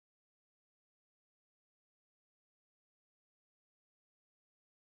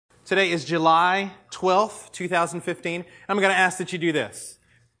Today is July 12th, 2015. I'm going to ask that you do this.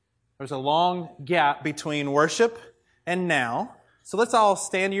 There's a long gap between worship and now. So let's all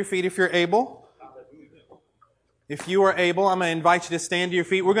stand to your feet if you're able. If you are able, I'm going to invite you to stand to your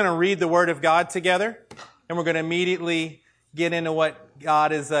feet. We're going to read the Word of God together, and we're going to immediately get into what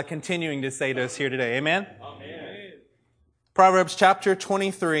God is continuing to say to us here today. Amen? Amen. Proverbs chapter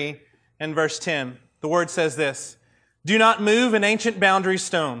 23 and verse 10. The Word says this: "Do not move an ancient boundary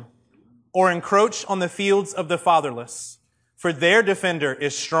stone, or encroach on the fields of the fatherless. For their defender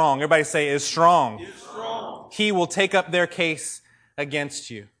is strong." Everybody say, is strong. Is strong. "He will take up their case against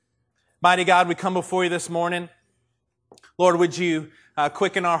you." Mighty God, we come before you this morning. Lord, would you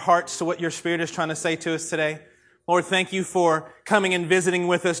quicken our hearts to what your Spirit is trying to say to us today? Lord, thank you for coming and visiting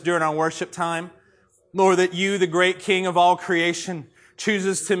with us during our worship time. Lord, that you, the great King of all creation,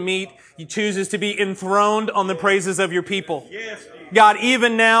 chooses to meet, He chooses to be enthroned on the praises of your people. Yes, God,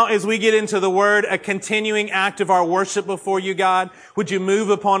 even now as we get into the Word, a continuing act of our worship before you, God, would you move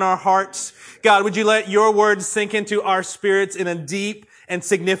upon our hearts? God, would you let your Word sink into our spirits in a deep and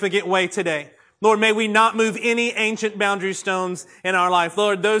significant way today? Lord, may we not move any ancient boundary stones in our life.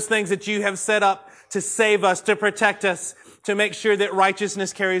 Lord, those things that you have set up to save us, to protect us, to make sure that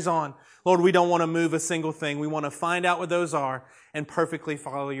righteousness carries on. Lord, we don't want to move a single thing. We want to find out what those are and perfectly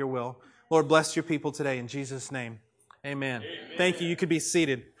follow your will. Lord, bless your people today in Jesus' name. Amen. Amen. Thank you. You could be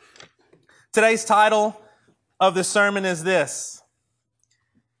seated. Today's title of the sermon is this: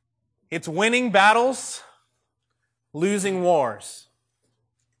 it's Winning Battles, Losing Wars.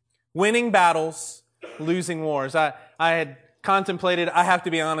 Winning battles, losing wars. I had contemplated, I have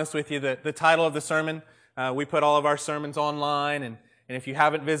to be honest with you, the title of the sermon. We put all of our sermons online, and if you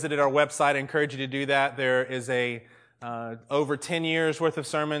haven't visited our website, I encourage you to do that. There is over 10 years worth of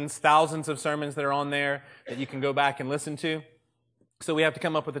sermons, thousands of sermons that are on there that you can go back and listen to. So we have to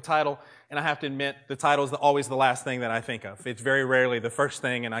come up with a title, and I have to admit the title is always the last thing that I think of. It's very rarely the first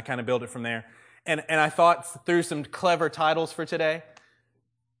thing, and I kind of build it from there. And I thought through some clever titles for today.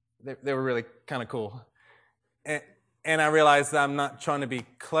 They were really kind of cool. And I realized that I'm not trying to be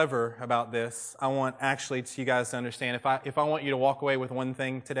clever about this. I want actually you guys to understand, if I want you to walk away with one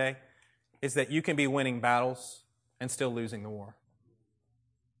thing today, is that you can be winning battles and still losing the war.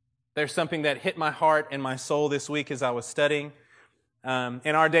 There's something that hit my heart and my soul this week as I was studying. In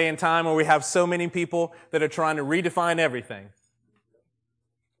our day and time where we have so many people that are trying to redefine everything.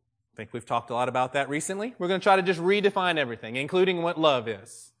 I think we've talked a lot about that recently. We're going to try to just redefine everything, including what love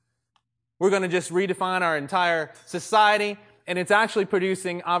is. We're going to just redefine our entire society, and it's actually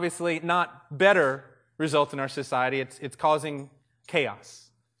producing, obviously, not better results in our society. It's causing chaos.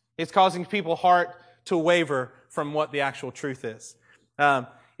 It's causing people's heart to waver from what the actual truth is.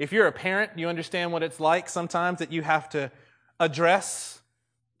 If you're a parent, you understand what it's like sometimes that you have to address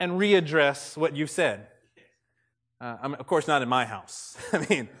and readdress what you've said. I'm, of course, not in my house.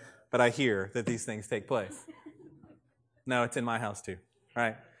 But I hear that these things take place. No, it's in my house too,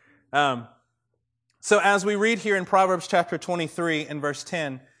 right? So as we read here in Proverbs chapter 23 and verse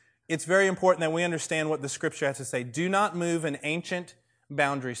 10, it's very important that we understand what the Scripture has to say. Do not move an ancient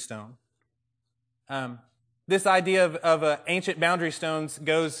boundary stone. This idea of ancient boundary stones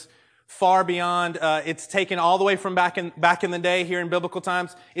goes far beyond. It's taken all the way from back in the day here in biblical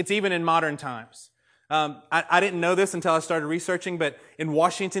times. It's even in modern times. I didn't know this until I started researching, but in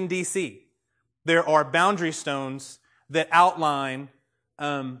Washington, D.C., there are boundary stones that outline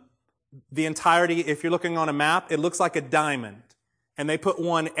the entirety. If you're looking on a map, it looks like a diamond. And they put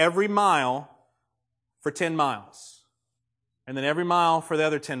one every mile for 10 miles. And then every mile for the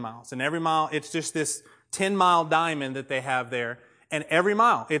other 10 miles. And every mile, it's just this 10-mile diamond that they have there. And every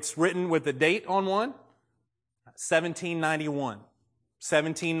mile, it's written with the date on one, 1791,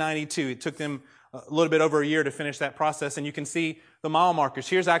 1792. It took them a little bit over a year to finish that process. And you can see the mile markers.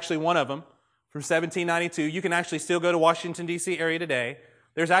 Here's actually one of them from 1792. You can actually still go to Washington, D.C. area today.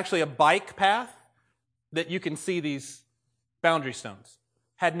 There's actually a bike path that you can see these boundary stones.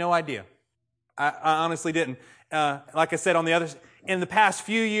 Had no idea. I honestly didn't. Like I said, in the past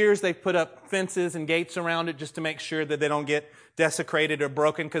few years, they've put up fences and gates around it just to make sure that they don't get desecrated or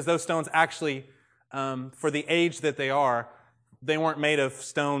broken, because those stones actually, for the age that they are, they weren't made of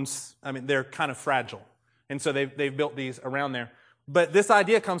stones. They're kind of fragile. And so they've built these around there. But this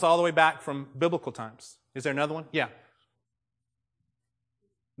idea comes all the way back from biblical times. Is there another one? Yeah.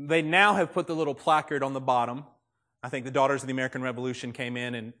 They now have put the little placard on the bottom. I think the Daughters of the American Revolution came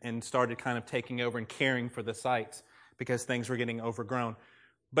in and started kind of taking over and caring for the sites because things were getting overgrown.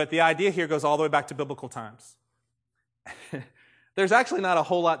 But the idea here goes all the way back to biblical times. There's actually not a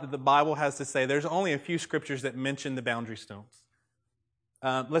whole lot that the Bible has to say. There's only a few scriptures that mention the boundary stones.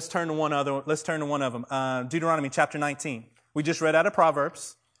 Let's turn to one of them. Deuteronomy chapter 19. We just read out of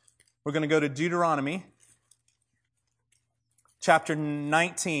Proverbs. We're going to go to Deuteronomy chapter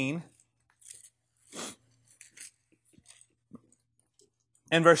 19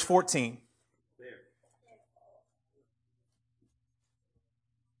 and verse 14.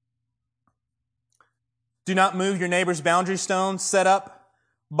 Do not move your neighbor's boundary stones set up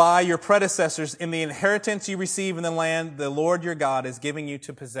by your predecessors in the inheritance you receive in the land the Lord your God is giving you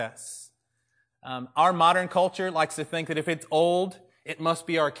to possess. Our modern culture likes to think that if it's old, it must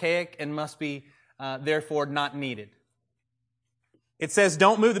be archaic and must be, therefore, not needed. It says,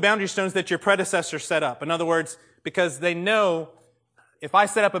 don't move the boundary stones that your predecessors set up. In other words, because they know if I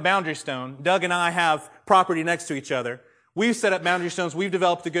set up a boundary stone, Doug and I have property next to each other. We've set up boundary stones. We've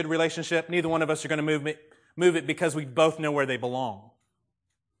developed a good relationship. Neither one of us are going to move it because we both know where they belong.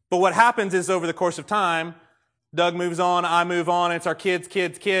 But what happens is over the course of time, Doug moves on, I move on, it's our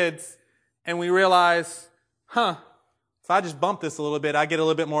kids, and we realize, if I just bump this a little bit, I get a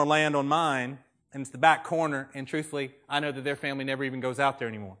little bit more land on mine, and it's the back corner, and truthfully, I know that their family never even goes out there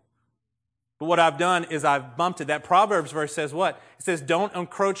anymore. But what I've done is I've bumped it. That Proverbs verse says what? It says, don't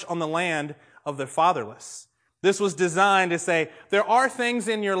encroach on the land of the fatherless. This was designed to say, there are things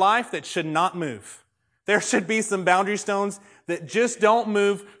in your life that should not move. There should be some boundary stones that just don't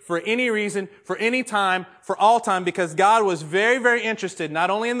move for any reason, for any time, for all time, because God was very, very interested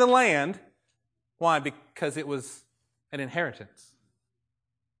not only in the land. Why? Because it was an inheritance.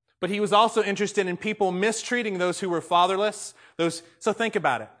 But He was also interested in people mistreating those who were fatherless. So think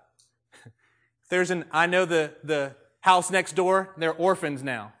about it. I know the house next door, they're orphans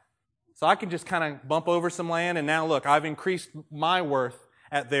now. So I can just kind of bump over some land, and now look, I've increased my worth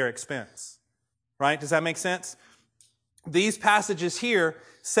at their expense. Right? Does that make sense? These passages here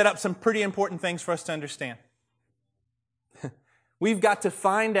set up some pretty important things for us to understand. We've got to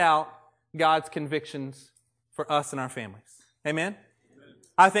find out God's convictions for us and our families. Amen?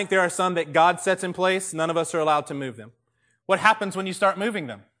 I think there are some that God sets in place. None of us are allowed to move them. What happens when you start moving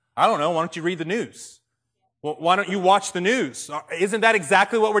them? I don't know. Why don't you read the news? Well, why don't you watch the news? Isn't that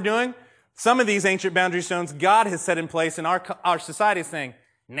exactly what we're doing? Some of these ancient boundary stones God has set in place, and our society is saying,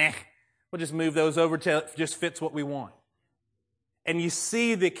 nah, we'll just move those over till it just fits what we want. And you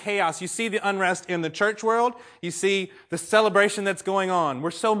see the chaos, you see the unrest in the church world, you see the celebration that's going on. We're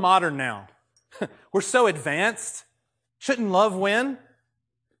so modern now. We're so advanced. Shouldn't love win?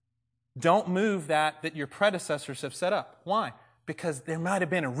 Don't move that your predecessors have set up. Why? Because there might have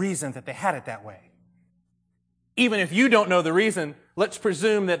been a reason that they had it that way. Even if you don't know the reason, let's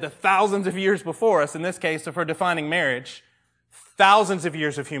presume that the thousands of years before us, in this case, if we're defining marriage, thousands of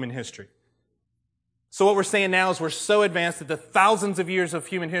years of human history. So what we're saying now is we're so advanced that the thousands of years of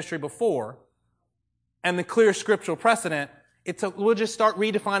human history before and the clear scriptural precedent, we'll just start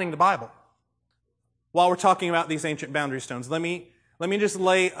redefining the Bible while we're talking about these ancient boundary stones. Let me just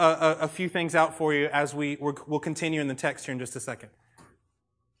lay a few things out for you as we'll continue in the text here in just a second.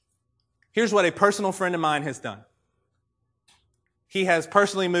 Here's what a personal friend of mine has done. He has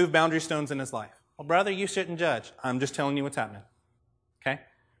personally moved boundary stones in his life. Well, brother, you shouldn't judge. I'm just telling you what's happening. Okay?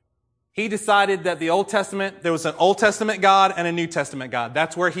 He decided that there was an Old Testament God and a New Testament God.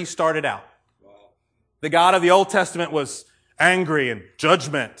 That's where he started out. Wow. The God of the Old Testament was angry and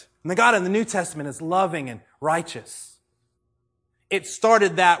judgment. And the God in the New Testament is loving and righteous. It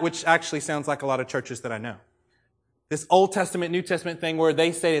started that, which actually sounds like a lot of churches that I know. This Old Testament, New Testament thing where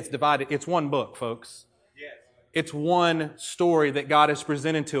they say it's divided. It's one book, folks. Yes. It's one story that God has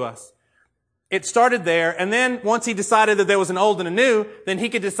presented to us. It started there, and then once he decided that there was an old and a new, then he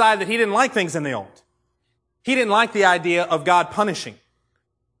could decide that he didn't like things in the old. He didn't like the idea of God punishing.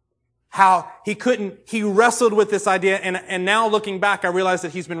 How he wrestled with this idea, and now looking back, I realize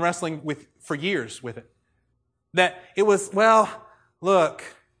that he's been wrestling for years with it. That it was, look,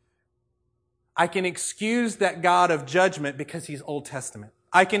 I can excuse that God of judgment because he's Old Testament.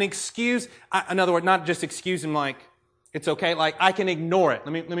 I can excuse, in other words, not just excuse him like, it's okay. Like, I can ignore it.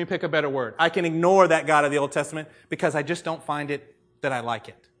 Let me pick a better word. I can ignore that God of the Old Testament because I just don't find it that I like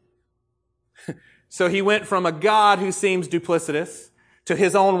it. So he went from a God who seems duplicitous to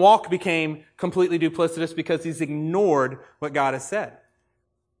his own walk became completely duplicitous because he's ignored what God has said.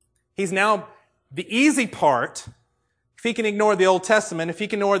 He's now, the easy part, if he can ignore the Old Testament, if he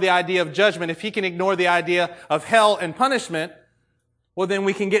can ignore the idea of judgment, if he can ignore the idea of hell and punishment, well, then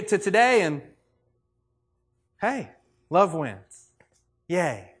we can get to today and, hey, love wins.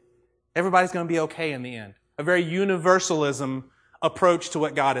 Yay. Everybody's going to be okay in the end. A very universalism approach to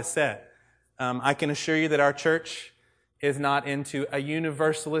what God has said. I can assure you that our church is not into a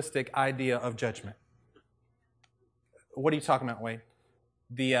universalistic idea of judgment. What are you talking about, Wade?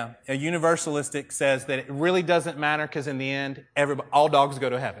 A universalistic says that it really doesn't matter because in the end, all dogs go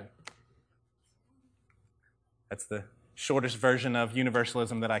to heaven. That's the shortest version of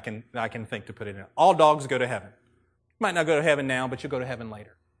universalism that I can think to put it in. All dogs go to heaven. You might not go to heaven now, but you'll go to heaven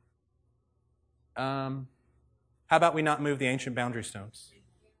later. How about we not move the ancient boundary stones?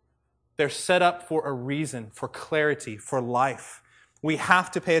 They're set up for a reason, for clarity, for life. We have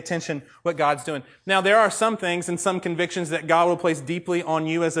to pay attention what God's doing. Now, there are some things and some convictions that God will place deeply on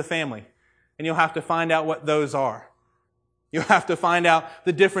you as a family, and you'll have to find out what those are. You'll have to find out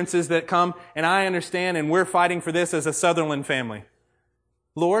the differences that come, and I understand, and we're fighting for this as a Sutherland family.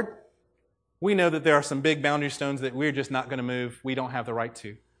 Lord, we know that there are some big boundary stones that we're just not going to move. We don't have the right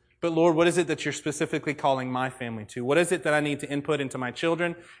to. But Lord, what is it that you're specifically calling my family to? What is it that I need to input into my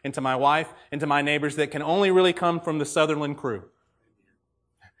children, into my wife, into my neighbors that can only really come from the Sutherland crew?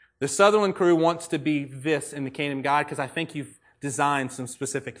 The Sutherland crew wants to be this in the kingdom of God because I think you've designed some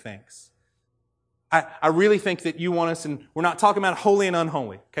specific things. I really think that you want us, and we're not talking about holy and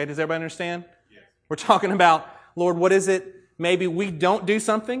unholy. Okay, does everybody understand? Yes. We're talking about, Lord, what is it? Maybe we don't do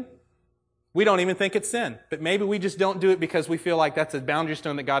something. We don't even think it's sin. But maybe we just don't do it because we feel like that's a boundary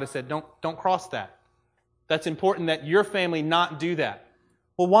stone that God has said, don't cross that. That's important that your family not do that.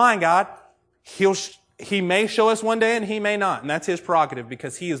 Well, why, God? He may show us one day and He may not. And that's His prerogative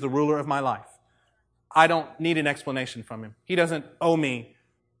because He is the ruler of my life. I don't need an explanation from Him. He doesn't owe me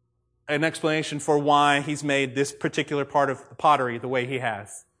an explanation for why He's made this particular part of the pottery the way He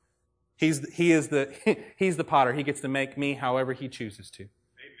has. He's the potter. He gets to make me however He chooses to.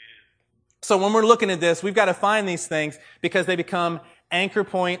 So when we're looking at this, we've got to find these things because they become anchor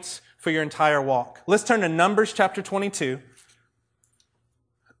points for your entire walk. Let's turn to Numbers chapter 22.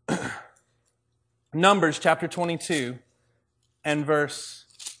 Numbers chapter 22 and verse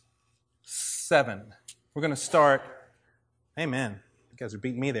 7. We're going to start. Amen. You guys are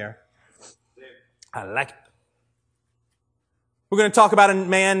beating me there. I like it. We're going to talk about a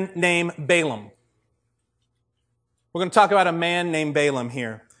man named Balaam. We're going to talk about a man named Balaam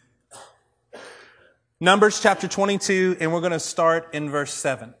here. Numbers chapter 22, and we're going to start in verse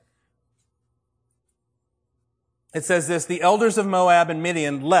 7. It says this, the elders of Moab and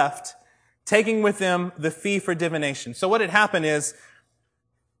Midian left, taking with them the fee for divination. So what had happened is,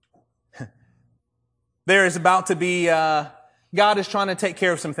 there is about to be, God is trying to take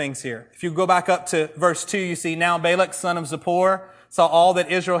care of some things here. If you go back up to verse 2, you see, now Balak, son of Zippor, saw all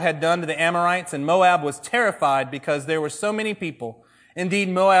that Israel had done to the Amorites, and Moab was terrified because there were so many people. Indeed,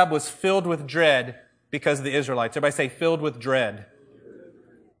 Moab was filled with dread because of the Israelites. Everybody say, filled with dread.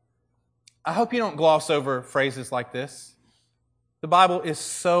 I hope you don't gloss over phrases like this. The Bible is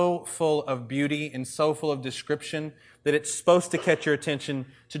so full of beauty and so full of description that it's supposed to catch your attention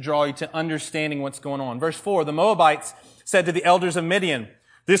to draw you to understanding what's going on. Verse 4, the Moabites said to the elders of Midian,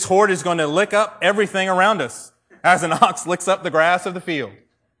 this horde is going to lick up everything around us as an ox licks up the grass of the field.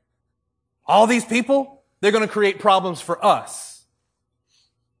 All these people, they're going to create problems for us.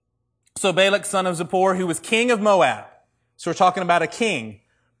 So Balak, son of Zippor, who was king of Moab, so we're talking about a king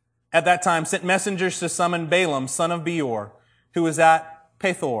at that time, sent messengers to summon Balaam, son of Beor, who was at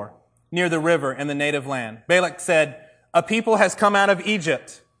Pethor, near the river in the native land. Balak said, a people has come out of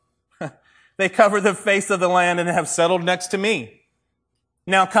Egypt. They cover the face of the land and have settled next to me.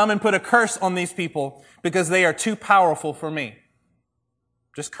 Now come and put a curse on these people because they are too powerful for me.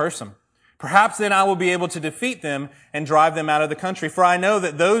 Just curse them. Perhaps then I will be able to defeat them and drive them out of the country. For I know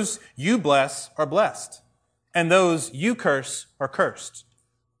that those you bless are blessed, and those you curse are cursed.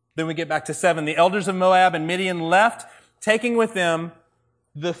 Then we get back to 7. The elders of Moab and Midian left, taking with them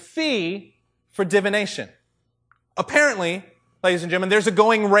the fee for divination. Apparently, ladies and gentlemen, there's a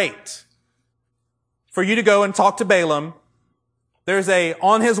going rate for you to go and talk to Balaam.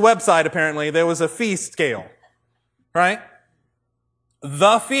 On his website apparently, there was a fee scale, right?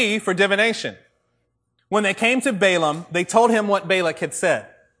 The fee for divination. When they came to Balaam, they told him what Balak had said.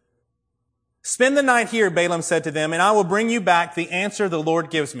 Spend the night here, Balaam said to them, and I will bring you back the answer the Lord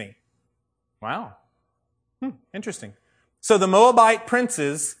gives me. Wow. Interesting. So the Moabite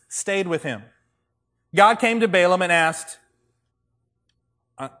princes stayed with him. God came to Balaam and asked,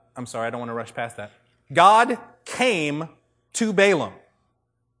 I'm sorry, I don't want to rush past that. God came to Balaam.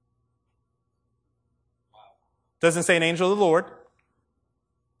 Doesn't say an angel of the Lord.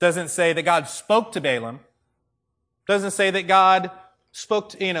 Doesn't say that God spoke to Balaam. Doesn't say that God spoke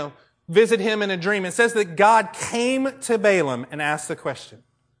to, visit him in a dream. It says that God came to Balaam and asked the question.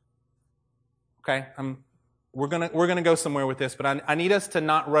 Okay, we're gonna go somewhere with this, but I need us to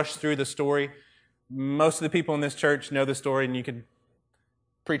not rush through the story. Most of the people in this church know the story, and you can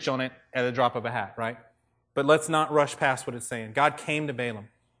preach on it at the drop of a hat, right? But let's not rush past what it's saying. God came to Balaam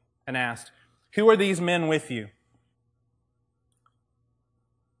and asked, "Who are these men with you?"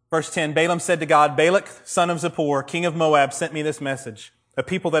 Verse 10, Balaam said to God, "Balak, son of Zippor, king of Moab, sent me this message. A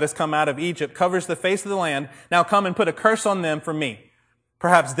people that has come out of Egypt covers the face of the land. Now come and put a curse on them for me.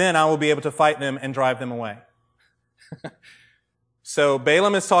 Perhaps then I will be able to fight them and drive them away." So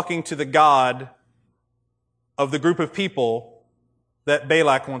Balaam is talking to the God of the group of people that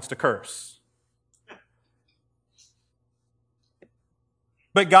Balak wants to curse.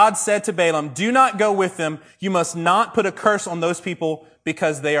 But God said to Balaam, "Do not go with them. You must not put a curse on those people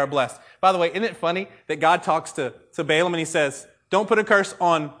because they are blessed." By the way, isn't it funny that God talks to Balaam and he says, don't put a curse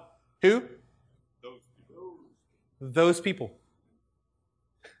on who? Those people.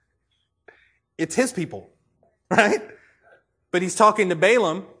 It's his people, right? But he's talking to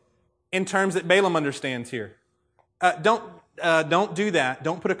Balaam in terms that Balaam understands here. Don't do that.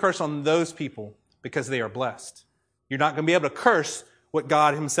 Don't put a curse on those people because they are blessed. You're not going to be able to curse what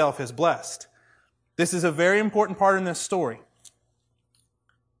God himself has blessed. This is a very important part in this story.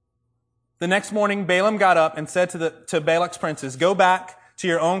 The next morning, Balaam got up and said to Balak's princes, "Go back to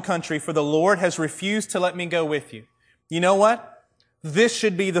your own country, for the Lord has refused to let me go with you." You know what? This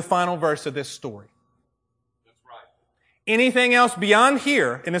should be the final verse of this story. That's right. Anything else beyond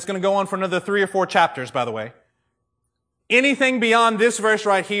here, and it's going to go on for another 3 or 4 chapters, by the way. Anything beyond this verse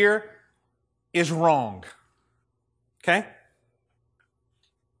right here is wrong. Okay?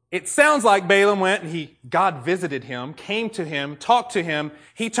 It sounds like Balaam went and God visited him, came to him, talked to him.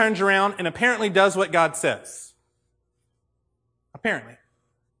 He turns around and apparently does what God says. Apparently.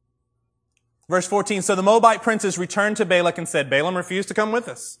 Verse 14, so the Moabite princes returned to Balak and said, "Balaam refused to come with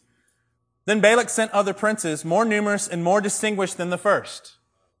us." Then Balak sent other princes, more numerous and more distinguished than the first.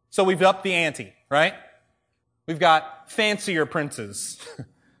 So we've upped the ante, right? We've got fancier princes.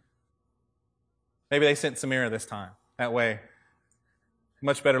 Maybe they sent Samira this time. That way,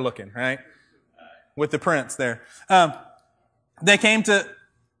 much better looking, right? With the prince there. They came to,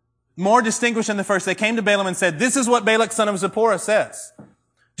 more distinguished than the first, they came to Balaam and said, "This is what Balak son of Zippor says.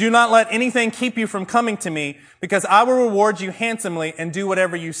 Do not let anything keep you from coming to me, because I will reward you handsomely and do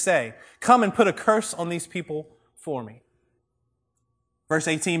whatever you say. Come and put a curse on these people for me." Verse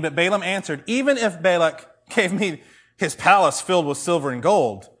 18, but Balaam answered, "Even if Balak gave me his palace filled with silver and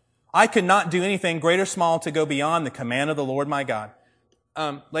gold, I could not do anything great or small to go beyond the command of the Lord my God."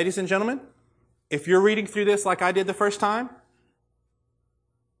 Ladies and gentlemen, if you're reading through this like I did the first time,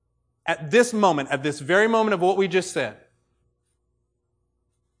 at this moment, at this very moment of what we just said,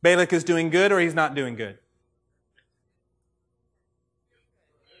 Balak is doing good or he's not doing good?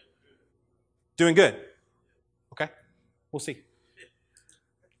 Doing good. Okay, we'll see.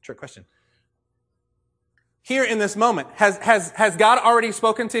 Trick question. Here in this moment, has God already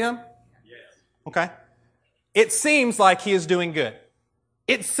spoken to him? Yes. Okay. It seems like he is doing good.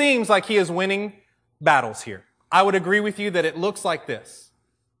 It seems like he is winning battles here. I would agree with you that it looks like this.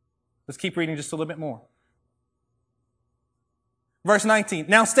 Let's keep reading just a little bit more. Verse 19.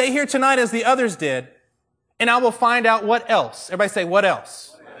 Now stay here tonight as the others did, and I will find out what else. Everybody say, what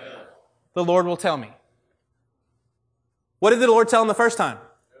else? What else? The Lord will tell me. What did the Lord tell him the first time?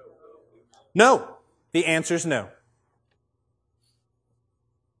 No. The answer is no.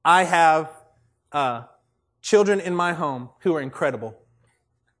 I have children in my home who are incredible.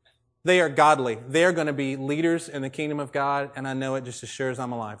 They are godly. They are going to be leaders in the kingdom of God, and I know it just as sure as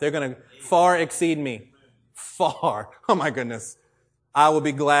I'm alive. They're going to far exceed me. Far. Oh my goodness. I will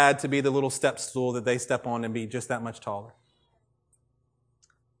be glad to be the little step stool that they step on and be just that much taller.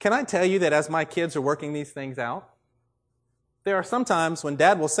 Can I tell you that as my kids are working these things out, there are some times when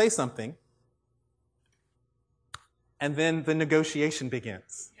Dad will say something, and then the negotiation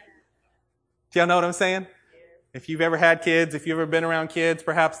begins. Do y'all know what I'm saying? If you've ever had kids, if you've ever been around kids,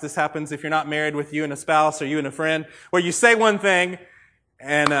 perhaps this happens if you're not married with you and a spouse or you and a friend, where you say one thing,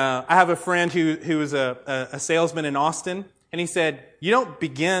 and I have a friend who was a salesman in Austin, and he said, you don't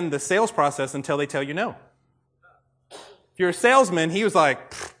begin the sales process until they tell you no. If you're a salesman, he was like,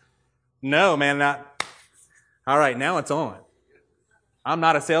 no, man, not. All right, now it's on. I'm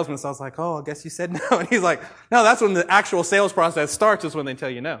not a salesman, so I was like, oh, I guess you said no. And he's like, no, that's when the actual sales process starts, is when they tell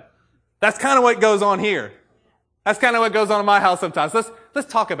you no. That's kind of what goes on here. That's kind of what goes on in my house sometimes.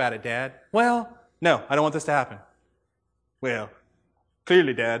 Let's talk about it, Dad. Well, no, I don't want this to happen. Well,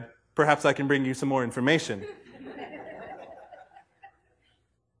 clearly, Dad, perhaps I can bring you some more information.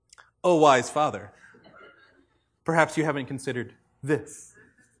 Oh, wise father, perhaps you haven't considered this.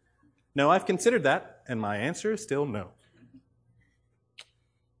 No, I've considered that, and my answer is still no.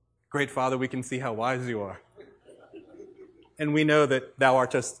 Great Father, we can see how wise you are. And we know that thou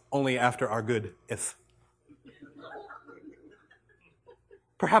art just only after our good if.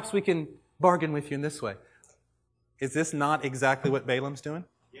 perhaps we can bargain with you in this way. Is this not exactly what Balaam's doing?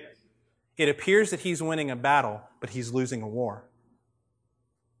 Yes. It appears that he's winning a battle, but he's losing a war.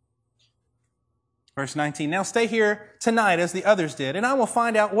 Verse 19, now stay here tonight as the others did, and I will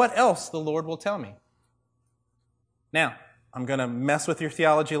find out what else the Lord will tell me. Now, I'm going to mess with your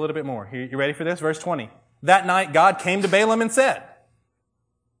theology a little bit more. You ready for this? Verse 20. That night God came to Balaam and said,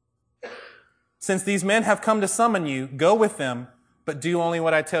 since these men have come to summon you, go with them, but do only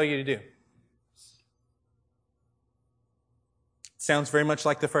what I tell you to do. Sounds very much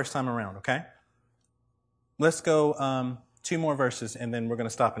like the first time around, okay? Let's go 2 more verses, and then we're going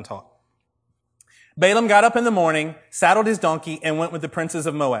to stop and talk. Balaam got up in the morning, saddled his donkey, and went with the princes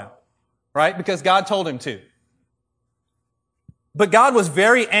of Moab. Right? Because God told him to. But God was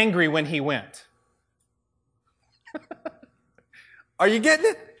very angry when he went. Are you getting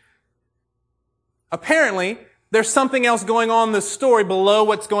it? Apparently, there's something else going on in the story below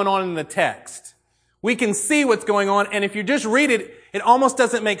what's going on in the text. We can see what's going on, and if you just read it, it almost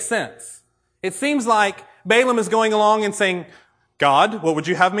doesn't make sense. It seems like Balaam is going along and saying, God, what would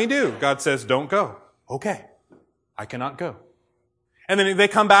you have me do? God says, don't go. Okay, I cannot go. And then they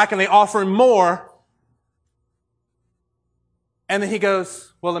come back and they offer him more. And then he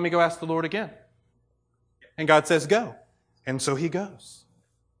goes, well, let me go ask the Lord again. And God says, go. And so he goes.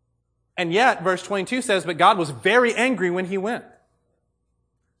 And yet, verse 22 says, but God was very angry when he went.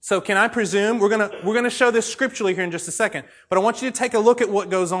 So can I presume, we're going to show this scripturally here in just a second, but I want you to take a look at what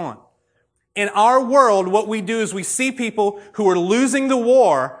goes on. In our world, what we do is we see people who are losing the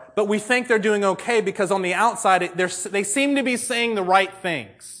war, but we think they're doing okay because on the outside, they seem to be saying the right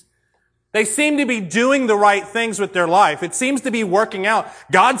things. They seem to be doing the right things with their life. It seems to be working out.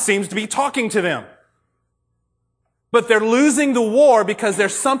 God seems to be talking to them. But they're losing the war because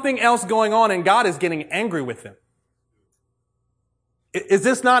there's something else going on and God is getting angry with them. Is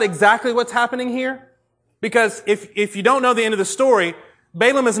this not exactly what's happening here? Because if you don't know the end of the story,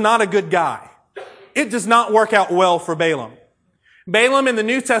 Balaam is not a good guy. It does not work out well for Balaam. Balaam in the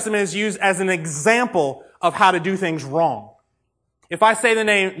New Testament is used as an example of how to do things wrong. If I say the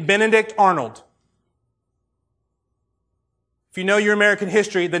name Benedict Arnold, if you know your American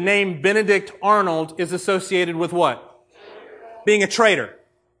history, the name Benedict Arnold is associated with what? Being a traitor.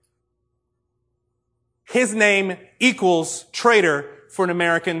 His name equals traitor for an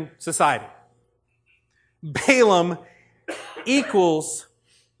American society. Balaam equals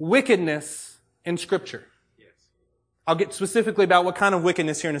wickedness in Scripture. I'll get specifically about what kind of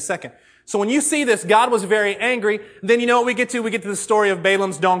wickedness here in a second. So when you see this, God was very angry. Then you know what we get to? We get to the story of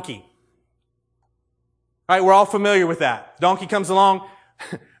Balaam's donkey. All right, we're all familiar with that. Donkey comes along.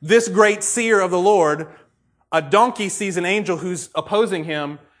 This great seer of the Lord, a donkey sees an angel who's opposing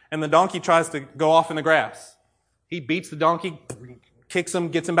him, and the donkey tries to go off in the grass. He beats the donkey, kicks him,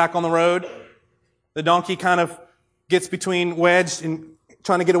 gets him back on the road. The donkey kind of gets between wedged and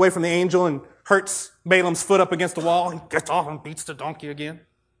trying to get away from the angel and hurts Balaam's foot up against the wall and gets off and beats the donkey again.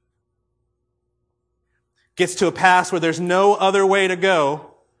 Gets to a pass where there's no other way to go.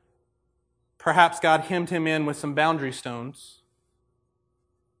 Perhaps God hemmed him in with some boundary stones.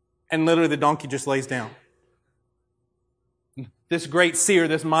 And literally the donkey just lays down. This great seer,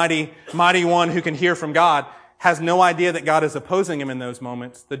 this mighty one who can hear from God, has no idea that God is opposing him in those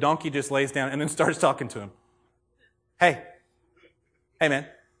moments. The donkey just lays down and then starts talking to him. Hey man.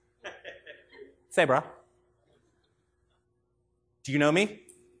 Say, bro. Do you know me?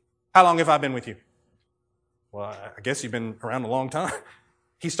 How long have I been with you? Well, I guess you've been around a long time.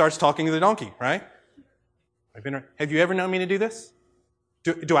 He starts talking to the donkey, right? Have you ever known me to do this?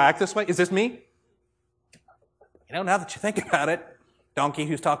 Do I act this way? Is this me? You know, now that you think about it, donkey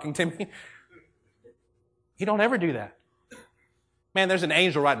who's talking to me, you don't ever do that. Man, there's an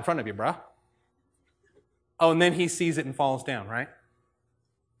angel right in front of you, bro. Oh, and then he sees it and falls down, right?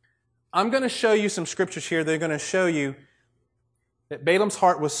 I'm going to show you some scriptures here that are going to show you that Balaam's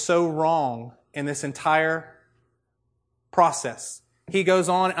heart was so wrong in this entire process. He goes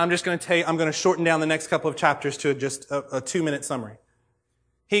on, I'm just going to tell you, I'm going to shorten down the next couple of chapters to just a 2-minute summary.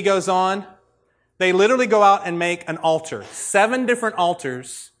 He goes on, they literally go out and make an altar, 7 different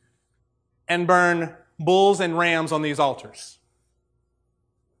altars, and burn bulls and rams on these altars.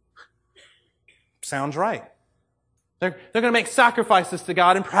 Sounds right. They're going to make sacrifices to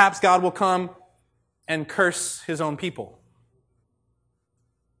God, and perhaps God will come and curse His own people.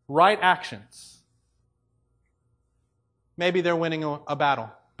 Right actions. Maybe they're winning a battle,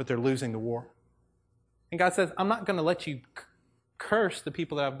 but they're losing the war. And God says, I'm not going to let you curse the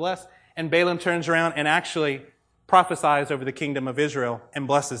people that I've blessed. And Balaam turns around and actually prophesies over the kingdom of Israel and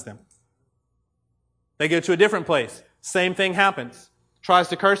blesses them. They go to a different place. Same thing happens. tries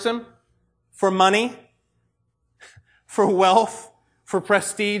to curse him for money, for wealth, for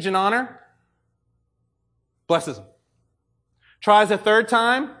prestige and honor, blesses him. Tries a third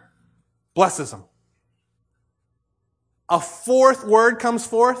time, blesses him. A fourth word comes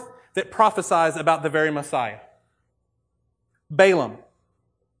forth that prophesies about the very Messiah. Balaam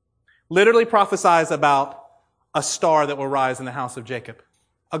literally prophesies about a star that will rise in the house of Jacob,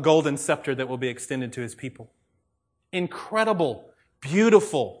 a golden scepter that will be extended to his people. Incredible,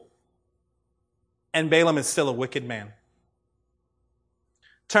 beautiful. And Balaam is still a wicked man.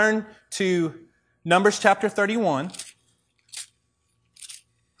 Turn to Numbers chapter 31.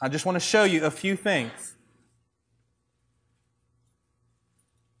 I just want to show you a few things.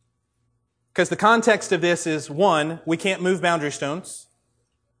 Because the context of this is, one, we can't move boundary stones.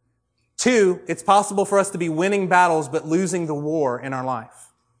 Two, it's possible for us to be winning battles but losing the war in our life.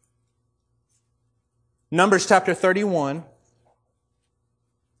 Numbers chapter 31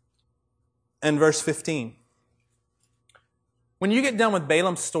 and verse 15. When you get done with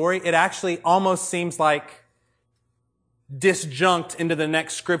Balaam's story, it actually almost seems like disjunct into the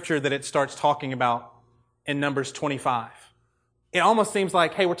next scripture that it starts talking about in Numbers 25. It almost seems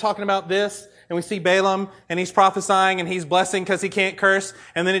like, hey, we're talking about this, and we see Balaam, and he's prophesying, and he's blessing because he can't curse,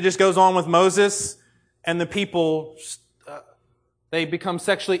 and then it just goes on with Moses, and the people, they become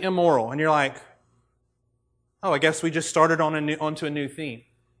sexually immoral, and you're like, oh, I guess we just started onto a new theme.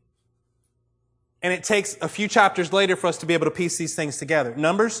 And it takes a few chapters later for us to be able to piece these things together.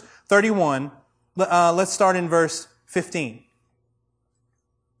 Numbers 31, let's start in verse 15.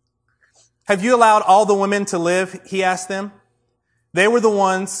 Have you allowed all the women to live? He asked them. They were the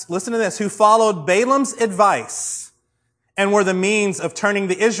ones, listen to this, who followed Balaam's advice and were the means of turning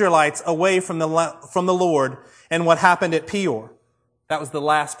the Israelites away from the Lord and what happened at Peor. That was the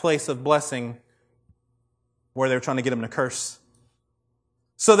last place of blessing where they were trying to get him to curse.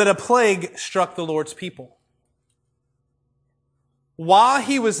 So that a plague struck the Lord's people. While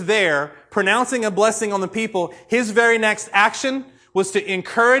he was there pronouncing a blessing on the people, his very next action was to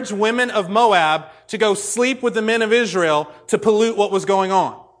encourage women of Moab to go sleep with the men of Israel to pollute what was going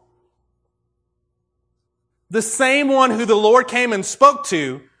on. The same one who the Lord came and spoke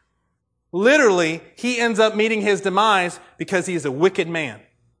to, literally, he ends up meeting his demise because he is a wicked man.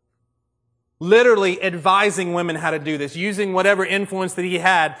 Literally advising women how to do this, using whatever influence that he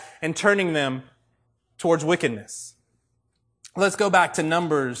had and turning them towards wickedness. Let's go back to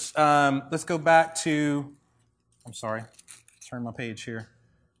Numbers. Turn my page here.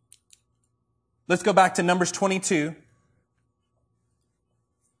 Let's go back to Numbers 22.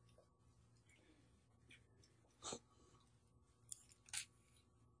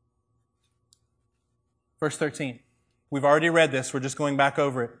 Verse 13. We've already read this. We're just going back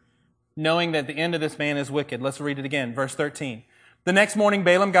over it. Knowing that the end of this man is wicked. Let's read it again. Verse 13. The next morning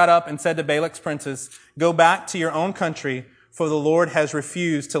Balaam got up and said to Balak's princes, "Go back to your own country, for the Lord has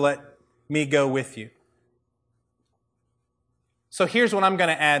refused to let me go with you." So here's what I'm going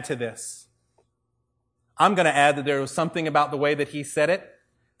to add to this. I'm going to add that there was something about the way that he said it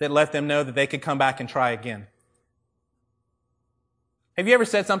that let them know that they could come back and try again. Have you ever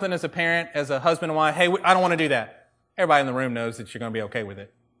said something as a parent, as a husband and wife, "Hey, I don't want to do that." Everybody in the room knows that you're going to be okay with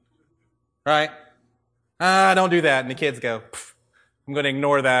it. Right? Don't do that. And the kids go, I'm going to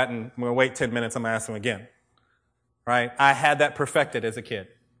ignore that and I'm going to wait 10 minutes. I'm going to ask them again. Right? I had that perfected as a kid.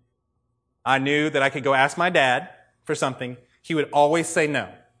 I knew that I could go ask my dad for something. He would always say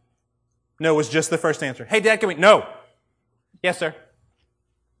no. No was just the first answer. "Hey, Dad, can we?" "No." "Yes, sir."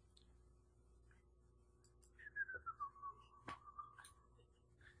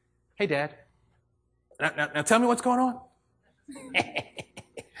 "Hey, Dad. Now tell me what's going on."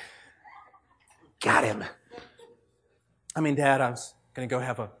 Got him. "Dad, I was going to go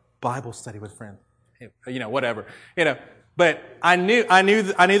have a Bible study with friends." Whatever. But I knew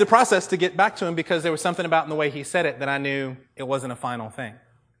the process to get back to him because there was something about in the way he said it that I knew it wasn't a final thing.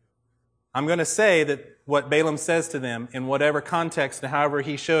 I'm going to say that what Balaam says to them, in whatever context and however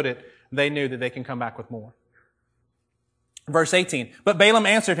he showed it, they knew that they can come back with more. Verse 18. But Balaam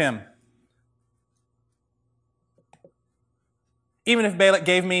answered him, "Even if Balak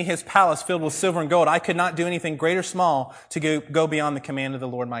gave me his palace filled with silver and gold, I could not do anything great or small to go beyond the command of the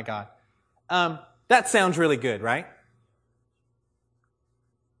Lord my God." That sounds really good, right?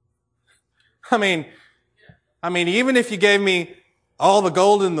 Even if you gave me all the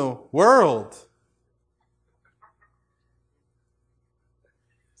gold in the world.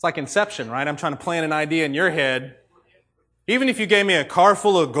 It's like Inception, right? I'm trying to plant an idea in your head. Even if you gave me a car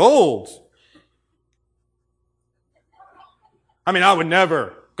full of gold. I would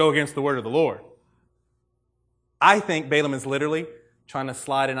never go against the word of the Lord. I think Balaam is literally trying to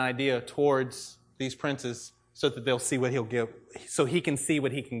slide an idea towards these princes so that they'll see what he'll give, so he can see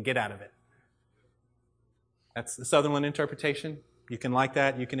what he can get out of it. That's the Sutherland interpretation. You can like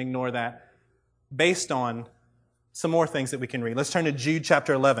that, you can ignore that, based on some more things that we can read. Let's turn to Jude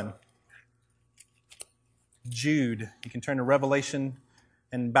chapter 11. Jude. You can turn to Revelation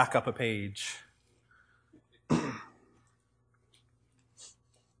and back up a page.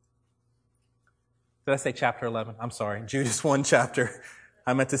 Did I say chapter 11? I'm sorry. Jude is one chapter.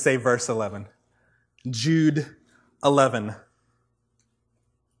 I meant to say verse 11. Jude 11.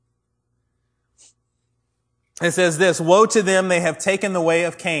 It says this, "Woe to them, they have taken the way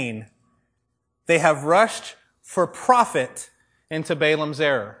of Cain. They have rushed for profit into Balaam's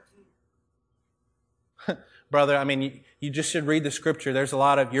error." Brother, I mean, you just should read the scripture.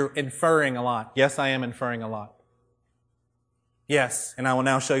 You're inferring a lot. Yes, I am inferring a lot. Yes, and I will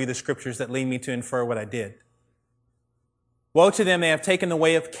now show you the scriptures that lead me to infer what I did. Woe to them, they have taken the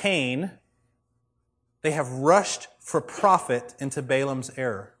way of Cain. They have rushed for profit into Balaam's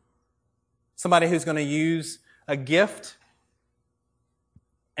error. Somebody who's going to use a gift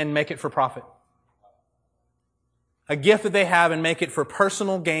and make it for profit. A gift that they have and make it for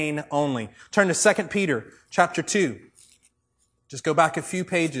personal gain only. Turn to 2 Peter chapter 2. Just go back a few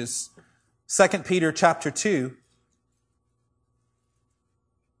pages. 2 Peter chapter 2.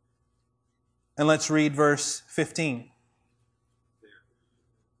 And let's read verse 15.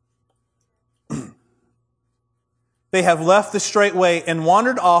 They have left the straight way and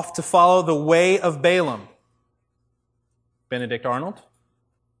wandered off to follow the way of Balaam. Benedict Arnold,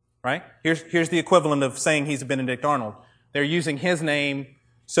 right? Here's the equivalent of saying he's a Benedict Arnold. They're using his name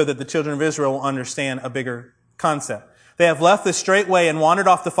so that the children of Israel will understand a bigger concept. They have left the straight way and wandered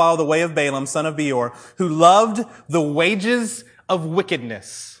off to follow the way of Balaam, son of Beor, who loved the wages of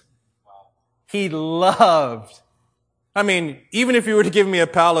wickedness. He loved. I mean, even if you were to give me a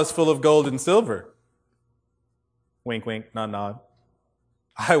palace full of gold and silver, wink, wink, nod, nod,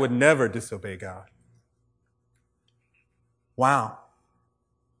 I would never disobey God. Wow.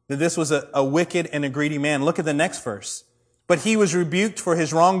 That this was a wicked and a greedy man. Look at the next verse. But he was rebuked for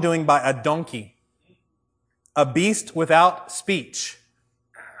his wrongdoing by a donkey, a beast without speech,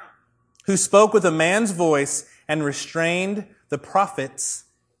 who spoke with a man's voice and restrained the prophet's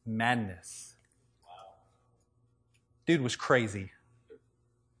madness. Dude was crazy.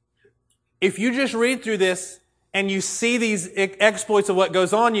 If you just read through this and you see these exploits of what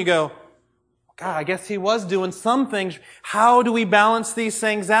goes on, you go, God, I guess he was doing some things. How do we balance these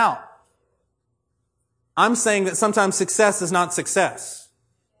things out? I'm saying that sometimes success is not success.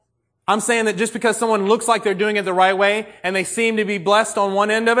 I'm saying that just because someone looks like they're doing it the right way and they seem to be blessed on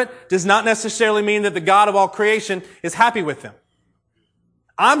one end of it does not necessarily mean that the God of all creation is happy with them.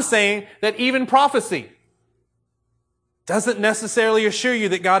 I'm saying that even prophecy doesn't necessarily assure you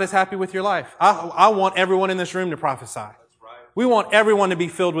that God is happy with your life. I want everyone in this room to prophesy. We want everyone to be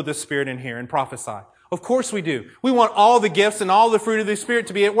filled with the Spirit in here and prophesy. Of course we do. We want all the gifts and all the fruit of the Spirit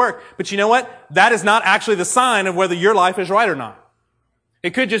to be at work. But you know what? That is not actually the sign of whether your life is right or not.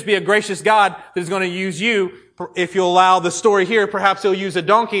 It could just be a gracious God that is going to use you. If you'll allow the story here, perhaps He'll use a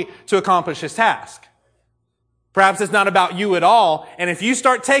donkey to accomplish His task. Perhaps it's not about you at all. And if you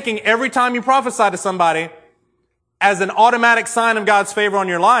start taking every time you prophesy to somebody as an automatic sign of God's favor on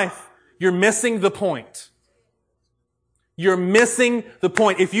your life, you're missing the point. You're missing the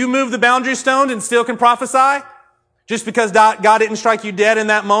point. If you move the boundary stone and still can prophesy, just because God didn't strike you dead in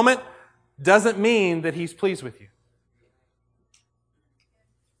that moment, doesn't mean that He's pleased with you.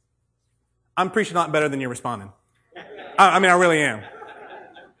 I'm preaching a lot better than you're responding. I mean, I really am.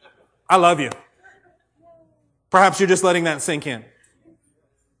 I love you. Perhaps you're just letting that sink in.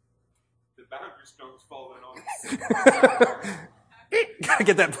 The boundary stone's falling on us. Gotta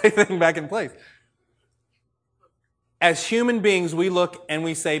get that thing back in place. As human beings, we look and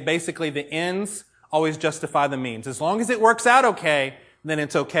we say basically the ends always justify the means. As long as it works out okay, then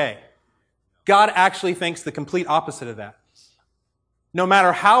it's okay. God actually thinks the complete opposite of that. No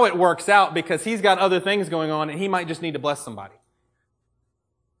matter how it works out, because He's got other things going on and He might just need to bless somebody.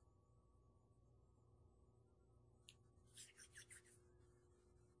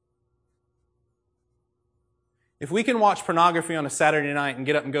 If we can watch pornography on a Saturday night and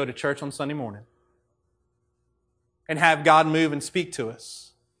get up and go to church on Sunday morning, and have God move and speak to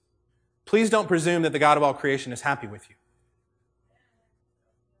us, please don't presume that the God of all creation is happy with you.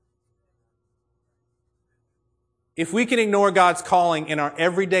 If we can ignore God's calling in our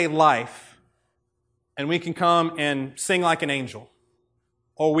everyday life, and we can come and sing like an angel,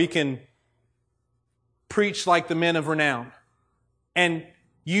 or we can preach like the men of renown, and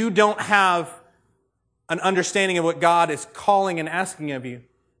you don't have an understanding of what God is calling and asking of you,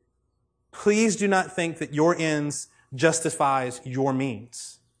 please do not think that your ends justifies your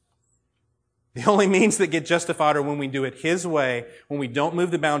means. The only means that get justified are when we do it His way, when we don't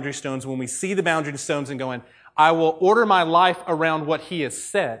move the boundary stones, when we see the boundary stones and going, I will order my life around what He has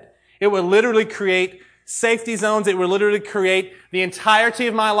said. It will literally create safety zones. It will literally create the entirety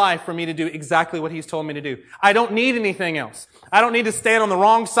of my life for me to do exactly what He's told me to do. I don't need anything else. I don't need to stand on the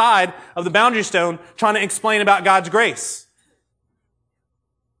wrong side of the boundary stone trying to explain about God's grace.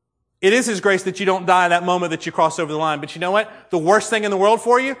 It is His grace that you don't die that moment that you cross over the line. But you know what? The worst thing in the world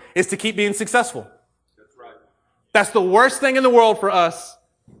for you is to keep being successful. That's right. That's the worst thing in the world for us,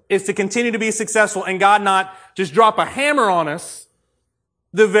 is to continue to be successful and God not just drop a hammer on us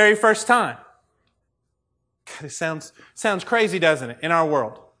the very first time. God, it sounds crazy, doesn't it, in our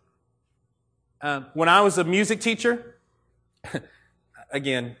world? When I was a music teacher,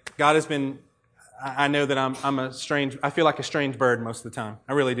 again, God has been, I know that I feel like a strange bird most of the time.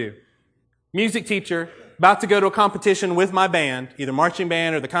 I really do. Music teacher, about to go to a competition with my band, either marching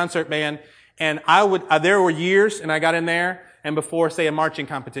band or the concert band, and there were years, and I got in there, and before, say, a marching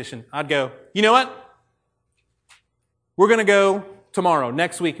competition, I'd go, you know what? We're going to go tomorrow,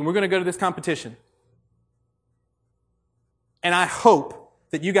 next week, and we're going to go to this competition. And I hope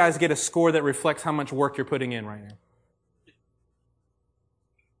that you guys get a score that reflects how much work you're putting in right now.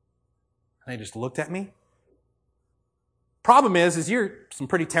 And they just looked at me. Problem is you're some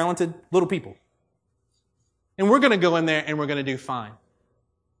pretty talented little people. And we're going to go in there and we're going to do fine.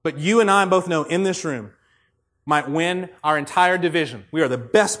 But you and I both know in this room might win our entire division. We are the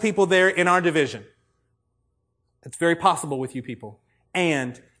best people there in our division. It's very possible with you people.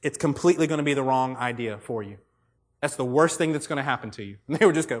 And it's completely going to be the wrong idea for you. That's the worst thing that's going to happen to you. And they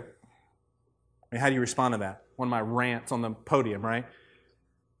would just go, I mean, how do you respond to that? One of my rants on the podium, right?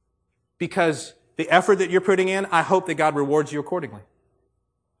 Because the effort that you're putting in, I hope that God rewards you accordingly.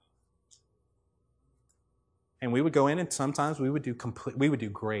 And we would go in and sometimes we would do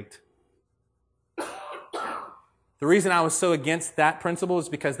great. The reason I was so against that principle is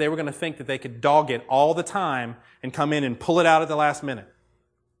because they were going to think that they could dog it all the time and come in and pull it out at the last minute.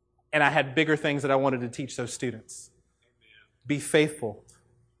 And I had bigger things that I wanted to teach those students. Be faithful.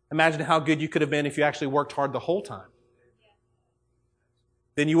 Imagine how good you could have been if you actually worked hard the whole time.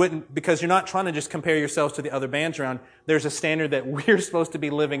 Then you wouldn't, because you're not trying to just compare yourselves to the other bands around. There's a standard that we're supposed to be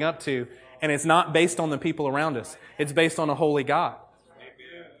living up to, and it's not based on the people around us. It's based on a holy God.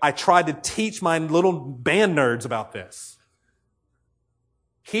 I tried to teach my little band nerds about this.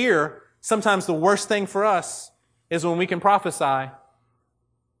 Here, sometimes the worst thing for us is when we can prophesy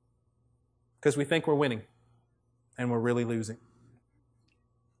because we think we're winning and we're really losing.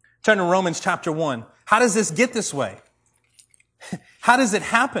 Turn to Romans chapter 1. How does this get this way? How does it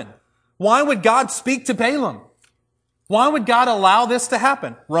happen? Why would God speak to Balaam? Why would God allow this to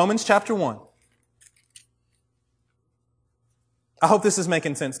happen? Romans chapter 1. I hope this is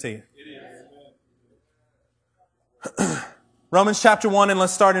making sense to you. Romans chapter 1, and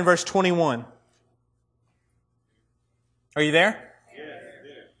let's start in verse 21. Are you there?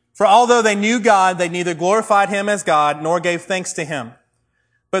 For although they knew God, they neither glorified Him as God nor gave thanks to Him.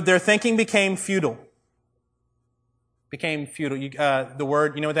 But their thinking became futile. Became futile. The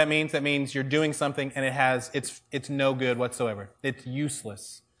word, you know what that means? That means you're doing something and it's no good whatsoever. It's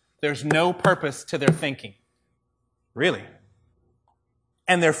useless. There's no purpose to their thinking. Really.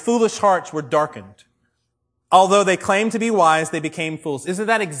 And their foolish hearts were darkened. Although they claimed to be wise, they became fools. Isn't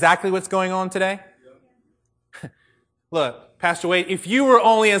that exactly what's going on today? Look, Pastor Wade, if you were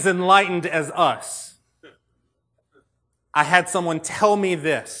only as enlightened as us, I had someone tell me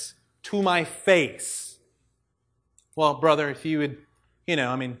this to my face. Well, brother, if you would,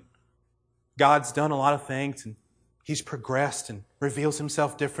 God's done a lot of things and He's progressed and reveals